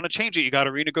 If you want to change it, you got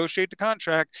to renegotiate the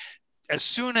contract. As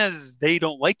soon as they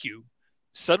don't like you,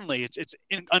 suddenly it's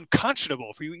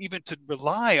unconscionable for you even to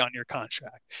rely on your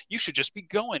contract. You should just be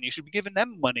going. You should be giving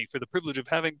them money for the privilege of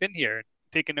having been here and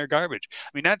taking their garbage. I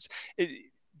mean, that's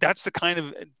the kind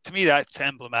of, to me, that's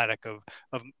emblematic of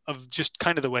just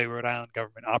kind of the way Rhode Island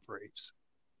government operates.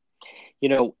 You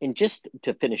know, and just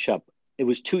to finish up, it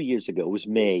was 2 years ago. It was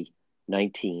May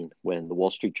 19 when the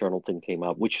Wall Street Journal thing came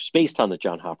out, which was based on the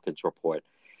John Hopkins report.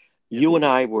 You and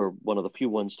I were one of the few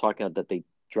ones talking about that they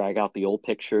drag out the old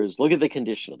pictures. Look at the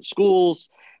condition of the schools.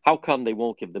 How come they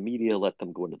won't give the media, let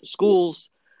them go into the schools?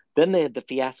 Then they had the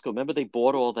fiasco. Remember, they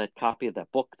bought all that copy of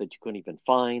that book that you couldn't even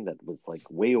find, that was like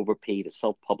way overpaid, a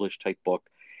self-published type book.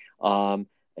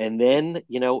 And then,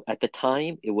 you know, at the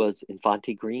time it was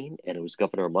Infante Green and it was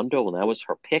Governor Raimondo, and that was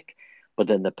her pick. But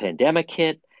then the pandemic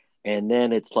hit, and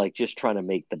then it's like just trying to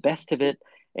make the best of it.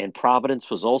 And Providence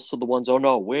was also the ones, oh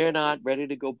no, we're not ready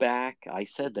to go back. I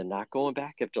said they're not going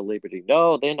back after Labor Day.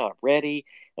 No, they're not ready.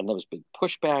 And there was big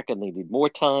pushback and they need more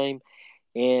time.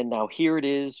 And now here it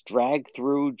is, dragged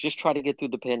through, just try to get through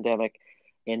the pandemic.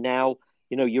 And now,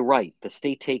 you know, you're right. The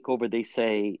state takeover, they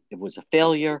say it was a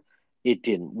failure. It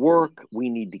didn't work. We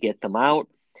need to get them out.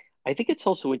 I think it's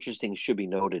also interesting, should be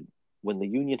noted, when the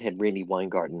union had Randy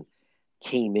Weingarten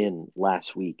came in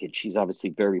last week, and she's obviously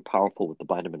very powerful with the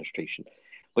Biden administration.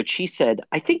 But she said,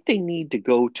 I think they need to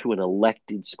go to an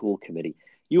elected school committee.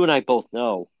 You and I both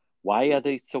know, why are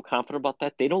they so confident about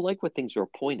that? They don't like when things are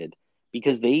appointed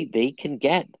because they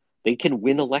can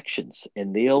win elections,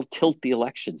 and they'll tilt the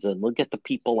elections and they'll get the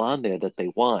people on there that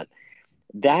they want.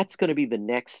 That's going to be the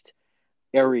next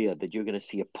area that you're going to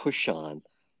see a push on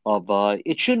of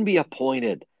it shouldn't be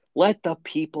appointed. Let the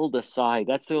people decide.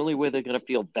 That's the only way they're going to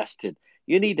feel vested.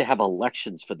 You need to have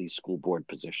elections for these school board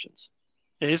positions.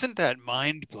 Isn't that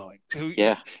mind-blowing?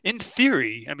 Yeah. In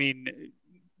theory, I mean,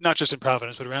 not just in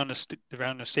Providence, but around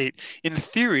the state, in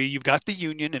theory, you've got the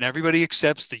union and everybody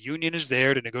accepts the union is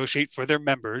there to negotiate for their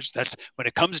members. That's when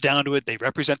it comes down to it, they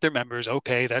represent their members.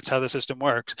 Okay, that's how the system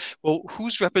works. Well,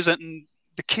 who's representing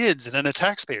the kids and then the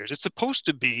taxpayers? It's supposed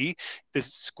to be the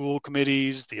school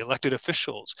committees, the elected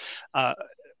officials.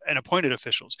 and appointed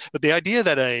officials. But the idea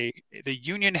that the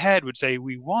union head would say,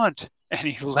 we want an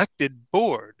elected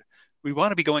board, we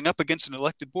want to be going up against an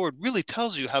elected board, really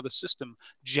tells you how the system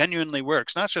genuinely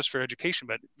works, not just for education,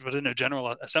 but in a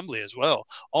general assembly as well,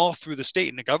 all through the state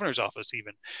and the governor's office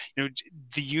even.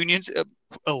 The unions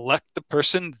elect the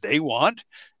person they want,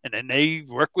 and then they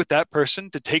work with that person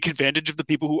to take advantage of the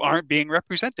people who aren't being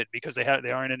represented because they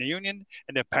aren't in a union,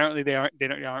 and apparently they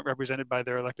aren't represented by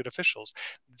their elected officials.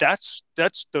 That's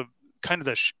the kind of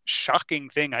the shocking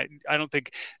thing. I don't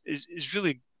think is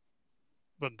really,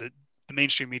 well, the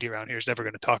mainstream media around here is never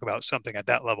going to talk about something at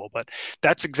that level, but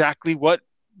that's exactly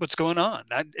what's going on.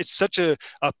 It's such a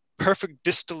perfect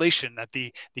distillation that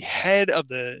the head of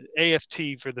the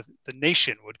AFT for the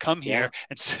nation would come here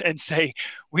and say,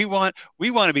 we want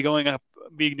to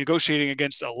be negotiating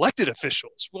against elected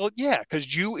officials. Well, yeah,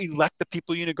 because you elect the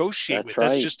people you negotiate with.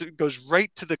 Right. It goes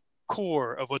right to the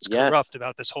core of what's corrupt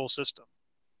about this whole system.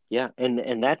 Yeah,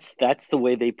 and that's the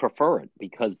way they prefer it,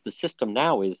 because the system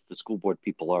now is the school board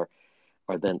people are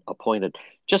then appointed.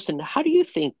 Justin, how do you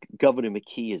think Governor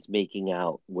McKee is making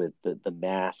out with the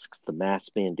masks, the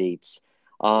mask mandates?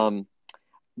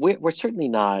 We're certainly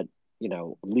not,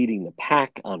 leading the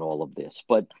pack on all of this,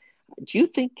 but do you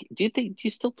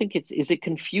still think is it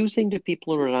confusing to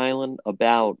people in Rhode Island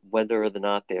about whether or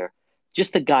not they're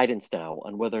just the guidance now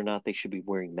on whether or not they should be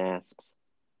wearing masks?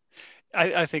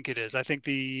 I think it is. I think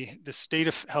the state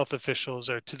of health officials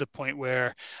are to the point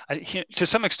where, to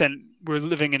some extent, we're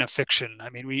living in a fiction. I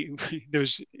mean,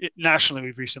 nationally,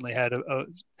 we've recently had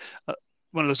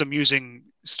one of those amusing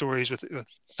stories with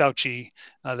Fauci,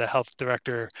 the health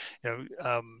director.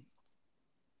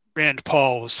 Rand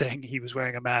Paul was saying he was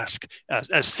wearing a mask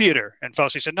as theater, and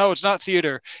Fauci said, no, it's not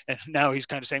theater. And now he's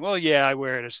kind of saying, well, yeah, I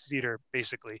wear it as theater,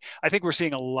 basically. I think we're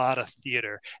seeing a lot of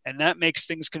theater, and that makes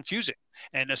things confusing.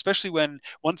 And especially when,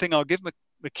 one thing I'll give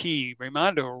McKee,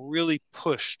 Raimondo really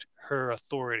pushed her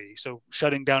authority. So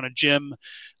shutting down a gym,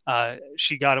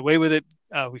 she got away with it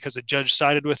because a judge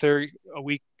sided with her a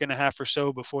week and a half or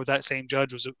so before that same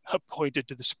judge was appointed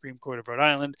to the Supreme Court of Rhode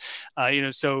Island.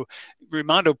 So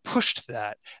Raimondo pushed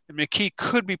that, and McKee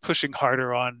could be pushing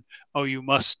harder on, you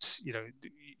must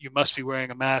be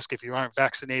wearing a mask if you aren't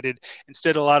vaccinated.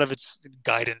 Instead, a lot of it's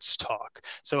guidance talk.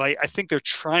 So I think they're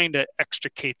trying to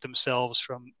extricate themselves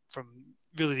from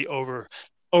really the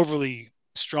overly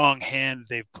strong hand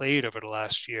they've played over the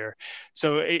last year.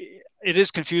 So it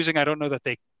is confusing. I don't know that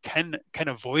they can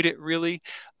avoid it really.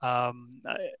 I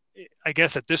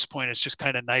guess at this point it's just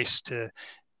kind of nice to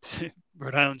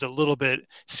Rhode Island's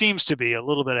seems to be a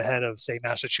little bit ahead of, say,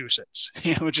 Massachusetts,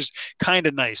 which is kind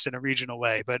of nice in a regional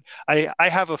way. But I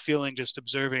have a feeling, just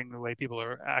observing the way people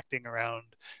are acting around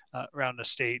the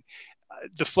state,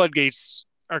 the floodgates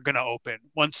are going to open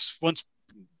once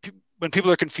when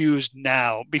people are confused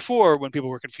now. Before, when people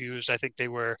were confused, I think they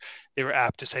were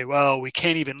apt to say, well, we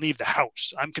can't even leave the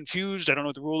house. I'm confused. I don't know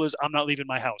what the rule is. I'm not leaving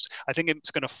my house. I think it's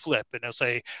going to flip, and they'll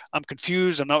say, I'm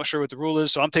confused. I'm not sure what the rule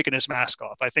is, so I'm taking this mask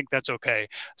off. I think that's okay.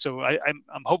 So I'm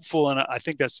hopeful, and I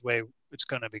think that's the way it's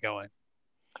going to be going.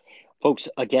 Folks,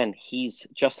 again, he's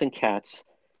Justin Katz.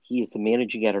 He is the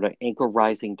managing editor at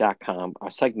anchorrising.com.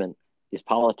 Our segment is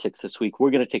Politics This Week.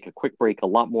 We're going to take a quick break. A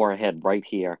lot more ahead right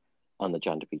here on the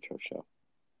John DePetro Show.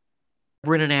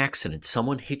 We're in an accident.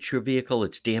 Someone hits your vehicle.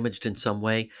 It's damaged in some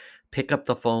way. Pick up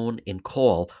the phone and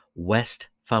call West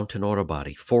Fountain Auto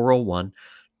Body,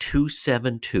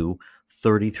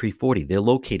 401-272-3340. They're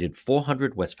located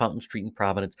 400 West Fountain Street in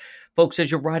Providence. Folks,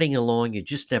 as you're riding along, you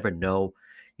just never know.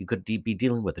 You could be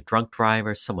dealing with a drunk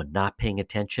driver, someone not paying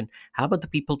attention. How about the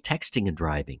people texting and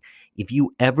driving? If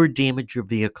you ever damage your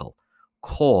vehicle,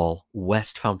 call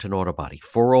West Fountain Auto Body,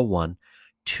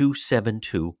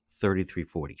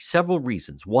 401-272-3340. Several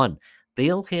reasons. One,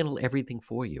 they'll handle everything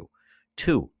for you.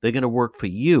 Two, they're going to work for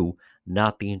you,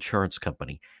 not the insurance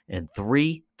company. And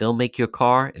three, they'll make your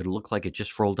car, it'll look like it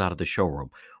just rolled out of the showroom.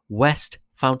 West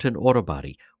Fountain Auto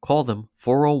Body. Call them,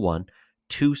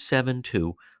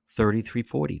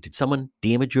 401-272-3340. Did someone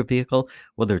damage your vehicle?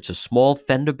 Whether it's a small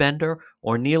fender bender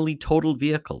or nearly totaled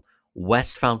vehicle,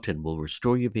 West Fountain will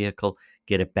restore your vehicle,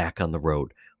 get it back on the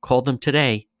road. Call them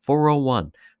today,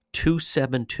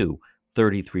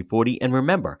 401-272-3340. And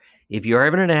remember, if you're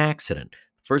ever in an accident,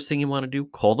 first thing you want to do,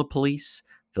 call the police,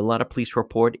 fill out a police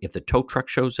report. If the tow truck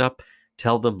shows up,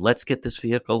 tell them, let's get this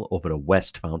vehicle over to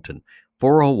West Fountain,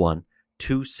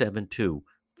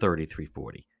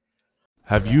 401-272-3340.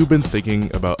 Have you been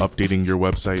thinking about updating your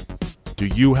website? Do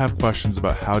you have questions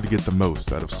about how to get the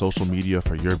most out of social media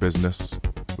for your business?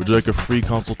 Would you like a free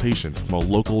consultation from a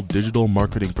local digital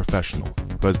marketing professional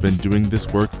who has been doing this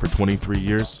work for 23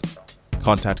 years?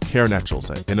 contact Karen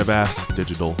Etchels at Innovast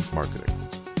Digital Marketing.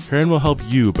 Karen will help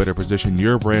you better position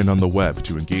your brand on the web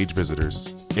to engage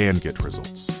visitors and get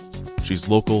results. She's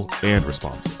local and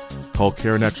responsive. Call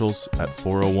Karen Etchels at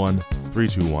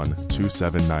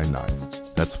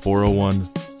 401-321-2799. That's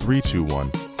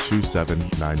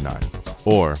 401-321-2799.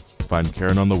 Or find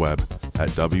Karen on the web at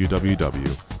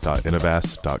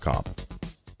www.innovast.com.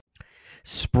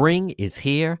 Spring is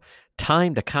here.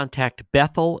 Time to contact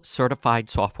Bethel Certified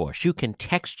Soft Wash. You can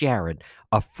text Jared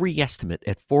a free estimate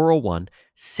at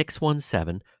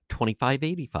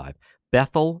 401-617-2585.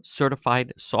 Bethel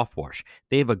Certified Soft Wash.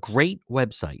 They have a great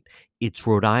website. It's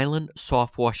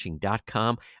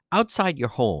RhodeIslandSoftwashing.com. Outside your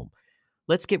home,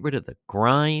 let's get rid of the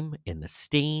grime and the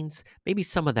stains, maybe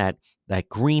some of that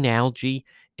green algae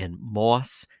and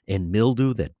moss and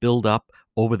mildew that build up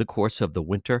over the course of the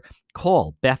winter.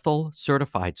 Call Bethel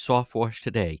Certified Soft Wash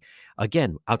today.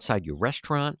 Again, outside your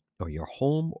restaurant or your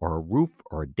home or a roof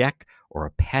or a deck or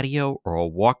a patio or a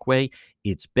walkway,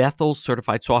 it's Bethel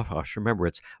Certified Soft Wash. Remember,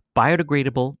 it's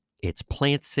biodegradable, it's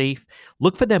plant safe.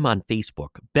 Look for them on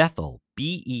Facebook, Bethel,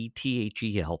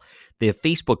 Bethel. Their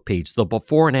Facebook page, the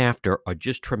before and after are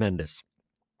just tremendous.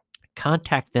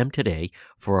 Contact them today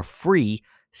for a free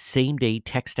same-day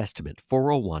text estimate,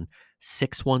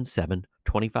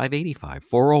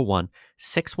 401-617-2585,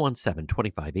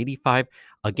 401-617-2585.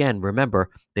 Again, remember,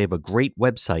 they have a great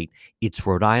website. It's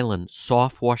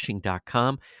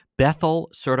RhodeIslandSoftwashing.com. Bethel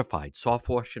Certified Soft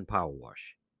Wash and Power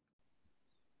Wash.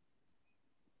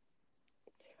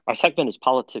 Our segment is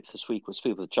Politics This Week. We'll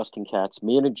speak with Justin Katz,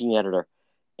 managing editor,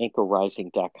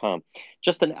 anchorrising.com.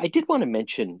 Justin, I did want to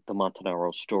mention the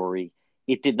Montanaro story.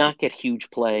 It did not get huge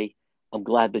play. I'm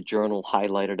glad the Journal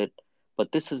highlighted it.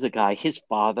 But this is a guy, his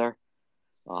father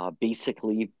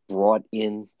basically brought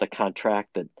in the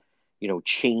contract that,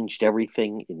 changed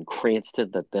everything in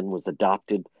Cranston that then was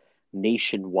adopted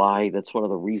nationwide. That's one of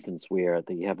the reasons where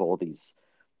they have all these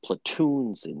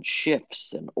platoons and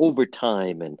shifts and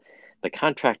overtime. And the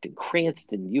contract in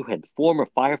Cranston, you had former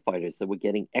firefighters that were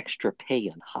getting extra pay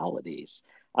on holidays.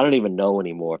 I don't even know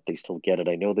anymore if they still get it.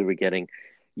 I know they were getting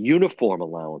uniform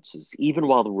allowances, even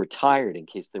while they were retired, in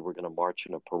case they were going to march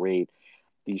in a parade.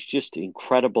 These just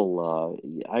incredible,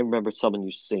 I remember someone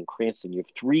used to say in Cranston, you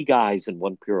have three guys in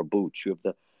one pair of boots. You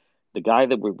have the guy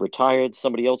that was retired,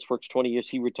 somebody else works 20 years,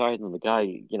 he retired, and the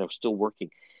guy, still working.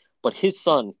 But his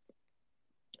son,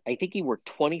 I think he worked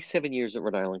 27 years at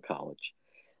Rhode Island College,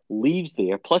 leaves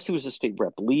there, plus he was a state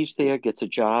rep, leaves there, gets a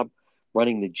job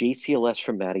running the JCLS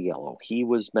for Mattiello. He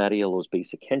was Mattiello's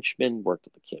basic henchman, worked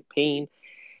at the campaign.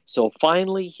 So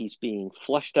finally, he's being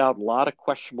flushed out. A lot of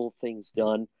questionable things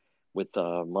done with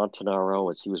Montanaro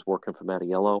as he was working for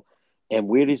Mattiello. And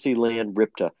where does he land?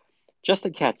 RIPTA.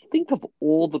 Justin Katz, think of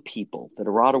all the people that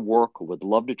are out of work or would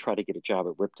love to try to get a job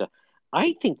at RIPTA.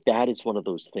 I think that is one of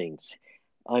those things.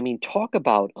 I mean, talk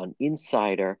about an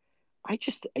insider. I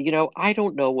just, I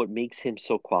don't know what makes him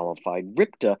so qualified.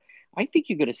 RIPTA, I think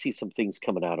you're going to see some things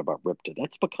coming out about RIPTA.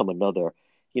 That's become another,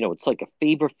 it's like a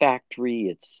favor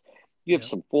factory. You have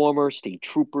some former state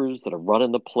troopers that are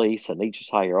running the place, and they just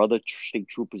hire other state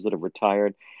troopers that are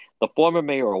retired. The former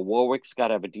mayor of Warwick, Scott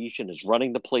Avedisian, is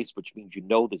running the place, which means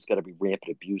there's got to be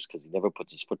rampant abuse because he never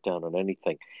puts his foot down on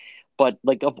anything. But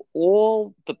of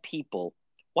all the people,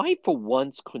 why for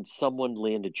once couldn't someone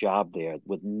land a job there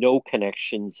with no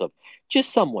connections, of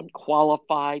just someone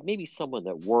qualified, maybe someone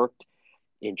that worked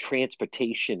in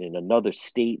transportation in another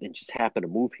state and just happened to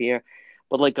move here?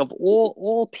 But of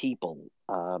all people,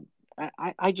 I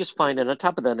just find, and on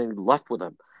top of that, he left with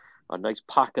a nice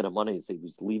pocket of money as he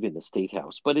was leaving the State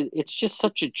House. But it's just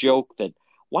such a joke that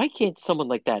why can't someone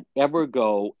like that ever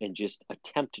go and just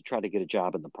attempt to try to get a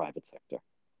job in the private sector?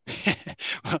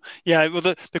 Well,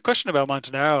 the question about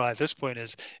Montanaro at this point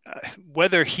is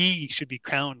whether he should be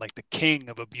crowned like the king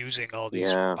of abusing all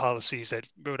these policies that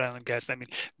Rhode Island gets. I mean,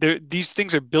 these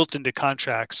things are built into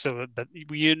contracts so that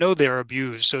they're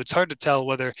abused. So it's hard to tell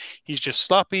whether he's just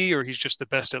sloppy or he's just the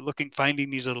best at finding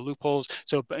these little loopholes.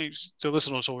 So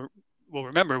listeners will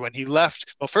remember when he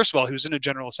left. Well, first of all, he was in a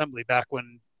General Assembly back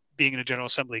when being in a General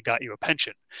Assembly got you a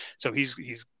pension. So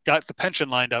he's got the pension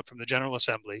lined up from the General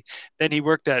Assembly. Then he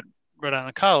worked at Rhode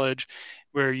Island College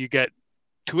where you get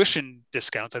tuition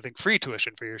discounts, I think free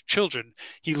tuition for your children.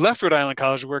 He left Rhode Island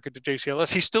College to work at the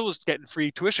JCLS. He still was getting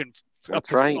free tuition up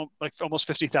to like almost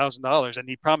 $50,000, and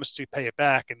he promised to pay it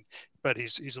back. But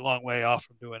he's a long way off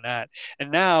from doing that. And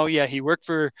now, he worked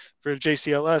for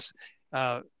JCLS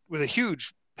with a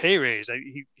huge pay raise.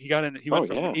 He got in. He went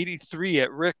from 83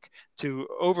 at Rick to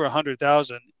over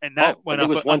 100,000, and that went it up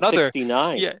was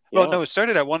 169. Yeah. Well, no, it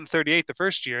started at 138 the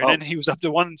first year, and then he was up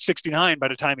to 169 by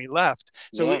the time he left.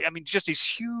 So I mean, just these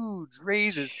huge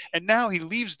raises, and now he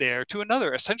leaves there to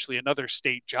essentially another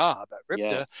state job at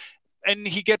RIPTA. Yes. And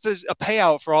he gets a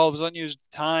payout for all of his unused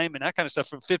time and that kind of stuff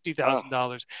from $50,000.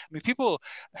 I mean, people,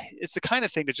 it's the kind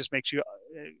of thing that just makes you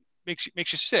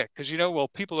sick because,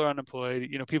 people are unemployed.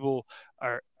 People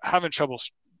are having trouble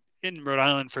in Rhode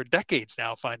Island for decades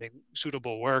now finding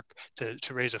suitable work to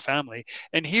raise a family.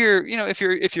 And here, if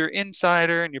you're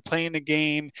insider and you're playing the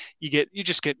game, you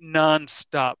just get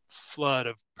nonstop flood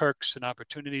of perks and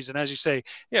opportunities. And as you say,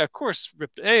 yeah, of course,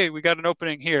 hey, we got an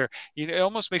opening here. It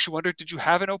almost makes you wonder, did you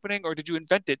have an opening or did you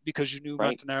invent it because you knew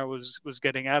Montanaro was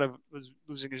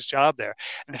losing his job there?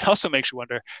 And it also makes you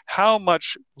wonder how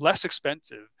much less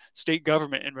expensive state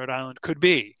government in Rhode Island could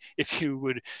be if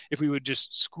we would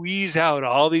just squeeze out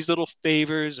all these little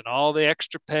favors and all the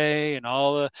extra pay and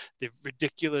all the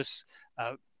ridiculous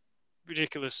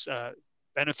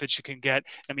benefits you can get.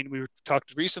 I mean, we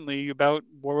talked recently about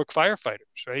Warwick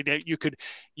firefighters, right?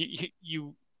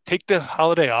 You take the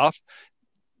holiday off,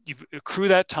 you accrue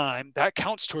that time, that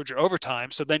counts towards your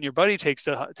overtime. So then your buddy takes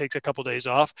a couple days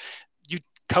off, you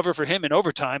cover for him in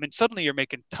overtime, and suddenly you're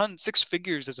making six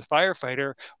figures as a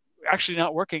firefighter, actually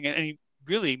not working any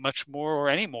really much more or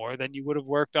any more than you would have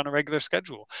worked on a regular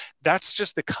schedule. That's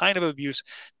just the kind of abuse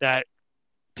that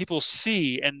people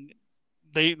see, and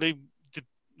the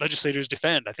legislators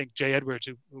defend. I think Jay Edwards,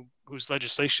 whose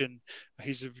legislation,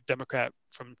 he's a Democrat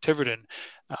from Tiverton,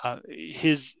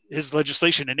 his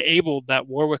legislation enabled that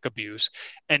Warwick abuse,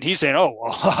 and he's saying, "Oh,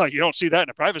 well, you don't see that in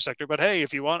the private sector, but hey,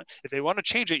 if they want to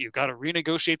change it, you've got to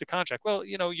renegotiate the contract." Well,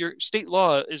 your state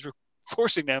law is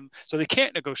forcing them, so they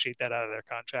can't negotiate that out of their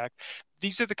contract.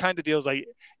 These are the kind of deals I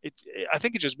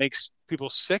think it just makes people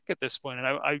sick at this point,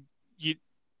 and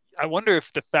I wonder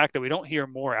if the fact that we don't hear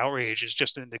more outrage is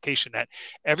just an indication that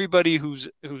everybody who's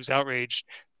outraged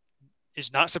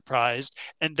is not surprised,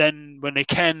 and then when they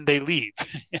can, they leave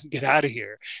and get out of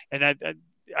here. And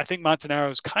I think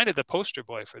Montanaro is kind of the poster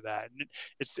boy for that. And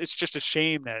it's just a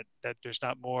shame that there's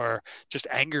not more just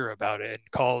anger about it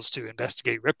and calls to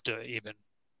investigate RIPTA even.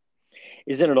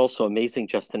 Isn't it also amazing,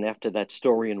 Justin, after that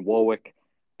story in Warwick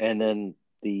and then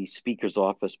the speaker's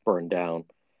office burned down,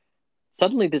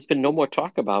 suddenly there's been no more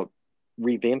talk about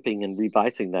revamping and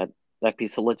revising that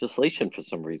piece of legislation for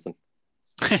some reason.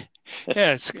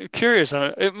 Yeah, it's curious.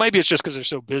 It's just because they're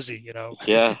so busy,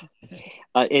 Yeah.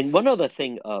 And one other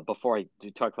thing before I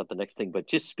talk about the next thing, but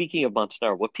just speaking of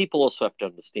Montanaro, what people also have to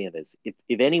understand is if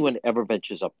anyone ever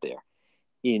ventures up there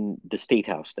in the State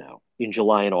House now in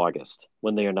July and August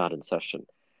when they are not in session,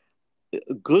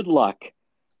 good luck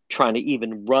trying to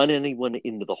even run anyone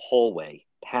into the hallway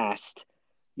past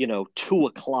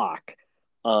 2:00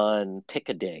 on pick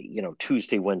a day,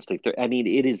 Tuesday, Wednesday, Thursday. I mean,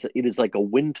 it is like a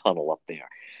wind tunnel up there.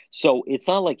 So it's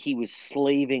not like he was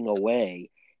slaving away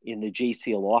in the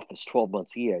JCL office 12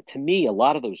 months a year. To me, a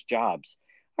lot of those jobs,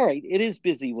 all right, it is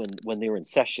busy when they're in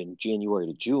session, January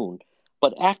to June,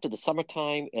 but after the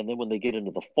summertime, and then when they get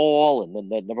into the fall, and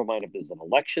then never mind if there's an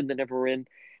election they're never in.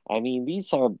 I mean,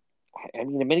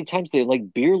 many times they're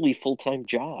like barely full-time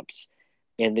jobs,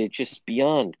 and they're just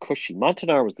beyond cushy.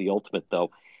 Montanaro was the ultimate,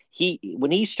 though.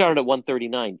 When he started at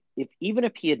 139, even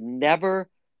if he had never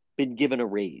been given a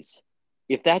raise,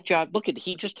 if that job,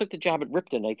 he just took the job at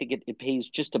Ripton. I think it pays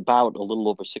just about a little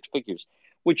over six figures,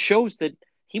 which shows that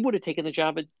he would have taken the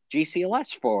job at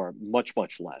JCLS for much,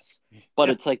 much less. But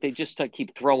It's like they just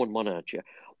keep throwing one at you.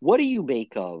 What do you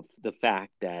make of the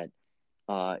fact that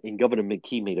and Governor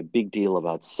McKee made a big deal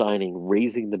about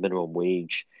raising the minimum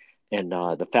wage, and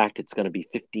the fact it's going to be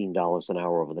 $15 an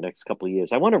hour over the next couple of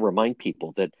years? I want to remind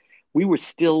people that we were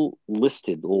still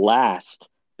listed last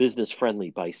business friendly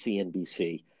by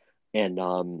CNBC. And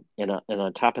on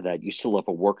top of that, you still have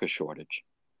a worker shortage.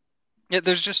 Yeah,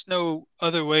 there's just no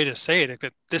other way to say it,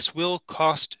 that this will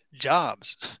cost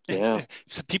jobs. Yeah.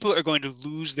 So people are going to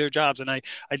lose their jobs. And I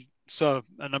saw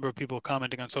a number of people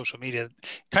commenting on social media.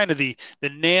 Kind of the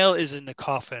nail is in the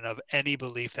coffin of any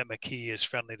belief that McKee is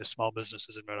friendly to small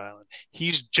businesses in Rhode Island.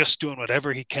 He's just doing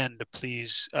whatever he can to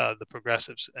please the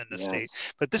progressives in the state.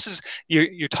 But this is,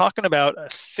 you're talking about a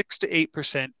 6 to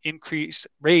 8%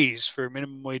 raise for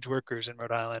minimum wage workers in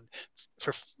Rhode Island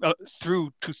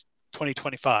through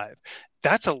 2025.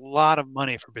 That's a lot of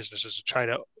money for businesses to try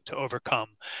to overcome.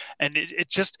 And it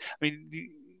just,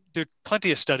 there are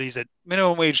plenty of studies that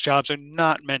minimum wage jobs are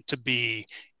not meant to be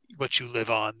what you live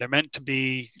on. They're meant to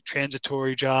be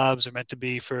transitory jobs. They're meant to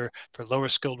be for lower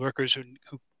skilled workers who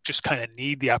just kind of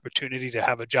need the opportunity to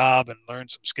have a job and learn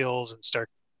some skills and start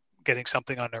getting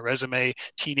something on their resume,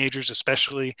 teenagers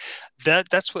especially.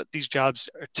 That's what these jobs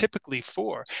are typically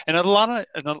for. And a lot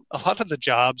of the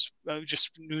jobs, just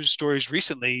news stories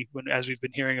recently, as we've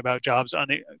been hearing about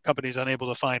companies unable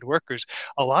to find workers,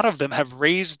 a lot of them have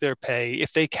raised their pay,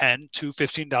 if they can, to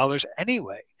 $15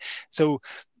 anyway. So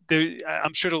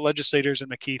I'm sure the legislators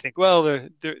and McKee think, well,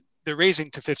 they're raising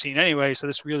to 15 anyway, so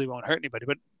this really won't hurt anybody.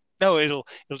 But no, it'll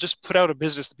just put out of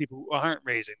business the people who aren't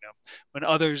raising them when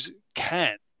others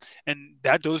can. And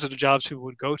those are the jobs people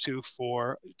would go to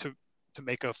to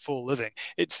make a full living.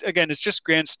 It's just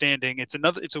grandstanding.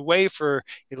 It's a way for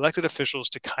elected officials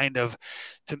to kind of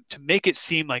to make it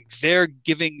seem like they're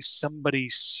giving somebody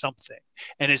something.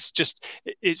 And it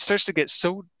starts to get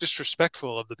so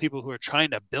disrespectful of the people who are trying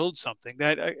to build something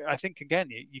that I think, again,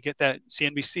 you get that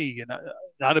CNBC,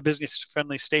 not a business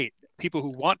friendly state. People who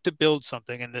want to build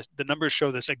something, and the numbers show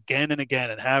this again and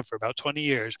again, and have for about 20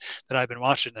 years that I've been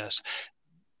watching this.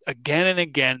 Again and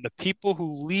again, the people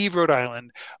who leave Rhode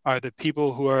Island are the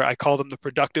people who I call them the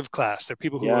productive class. They're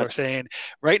people who are saying,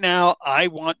 right now, I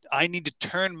need to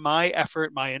turn my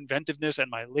effort, my inventiveness,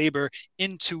 and my labor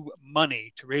into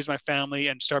money to raise my family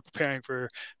and start preparing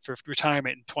for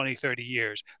retirement in 20, 30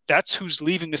 years. That's who's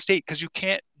leaving the state, because you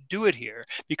can't do it here,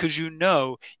 because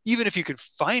even if you could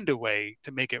find a way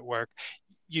to make it work,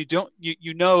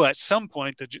 at some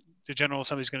point the General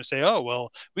Assembly is going to say, oh,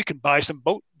 well, we can buy some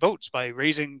votes by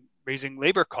raising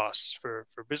labor costs for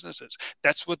businesses.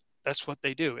 That's what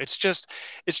they do. It's just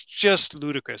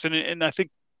ludicrous. And I think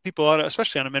people ought to,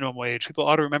 especially on a minimum wage, people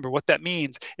ought to remember what that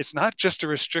means. It's not just a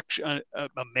restriction, a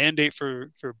mandate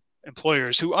for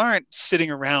employers who aren't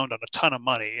sitting around on a ton of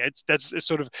money. It's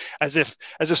sort of as if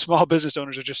small business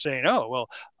owners are just saying, oh, well,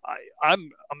 I've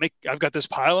got this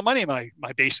pile of money in my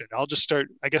basement. I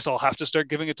guess I'll have to start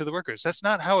giving it to the workers. That's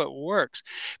not how it works.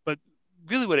 But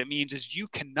really what it means is you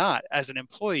cannot, as an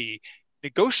employee,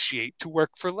 negotiate to work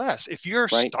for less. If you're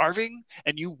starving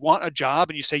and you want a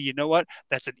job and you say, you know what,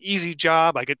 that's an easy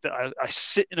job. I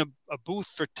sit in a booth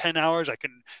for 10 hours. I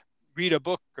can read a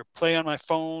book or play on my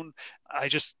phone. I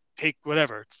just take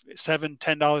whatever,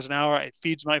 $7-10 an hour. It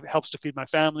helps to feed my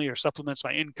family or supplements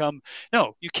my income.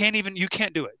 No, you can't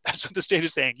do it. That's what the state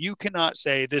is saying. You cannot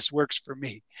say this works for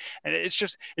me. And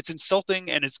it's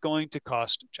insulting, and it's going to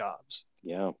cost jobs.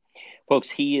 Yeah. Folks,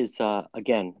 he is,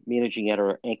 again, managing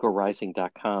editor at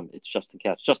anchorrising.com. It's Justin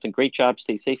Katz. Justin, great job.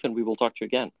 Stay safe, and we will talk to you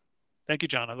again. Thank you,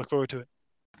 John. I look forward to it.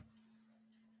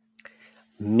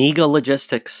 MEGA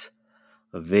Logistics.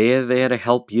 They're there to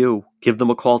help you. Give them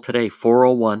a call today,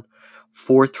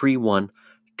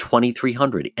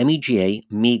 401-431-2300.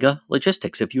 MEGA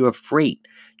Logistics. If you have freight,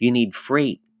 you need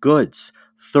freight, goods,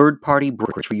 third-party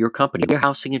brokerage for your company,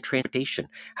 warehousing and transportation.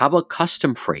 How about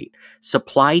custom freight,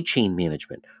 supply chain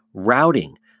management,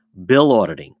 routing, bill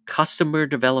auditing, customer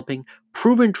developing,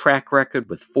 proven track record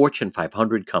with Fortune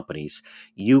 500 companies?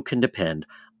 You can depend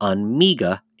on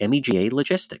MEGA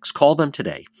Logistics. Call them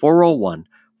today,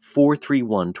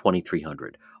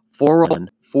 401-431-2300.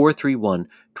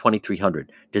 401-431-2300.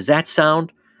 Does that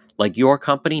sound like your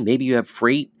company? Maybe you have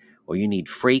freight, or you need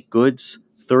freight, goods,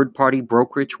 third-party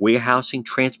brokerage, warehousing,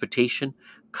 transportation,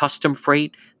 custom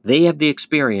freight. They have the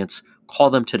experience. Call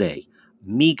them today.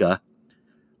 MEGA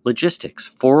Logistics,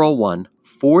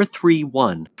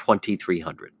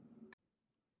 401-431-2300.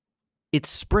 It's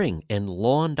spring, and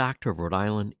Lawn Doctor of Rhode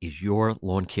Island is your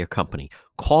lawn care company.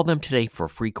 Call them today for a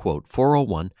free quote,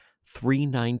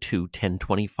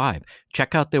 401-392-1025.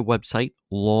 Check out their website,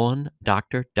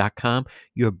 lawndoctor.com.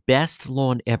 Your best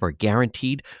lawn ever,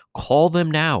 guaranteed. Call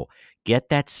them now. Get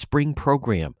that spring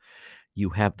program.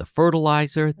 You have the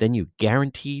fertilizer, then you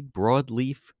guaranteed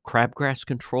broadleaf crabgrass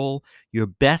control. Your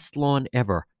best lawn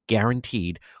ever,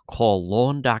 guaranteed. Call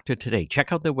Lawn Doctor today.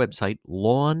 Check out their website,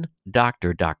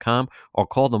 lawndoctor.com, or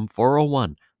call them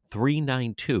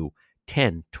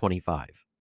 401-392-1025.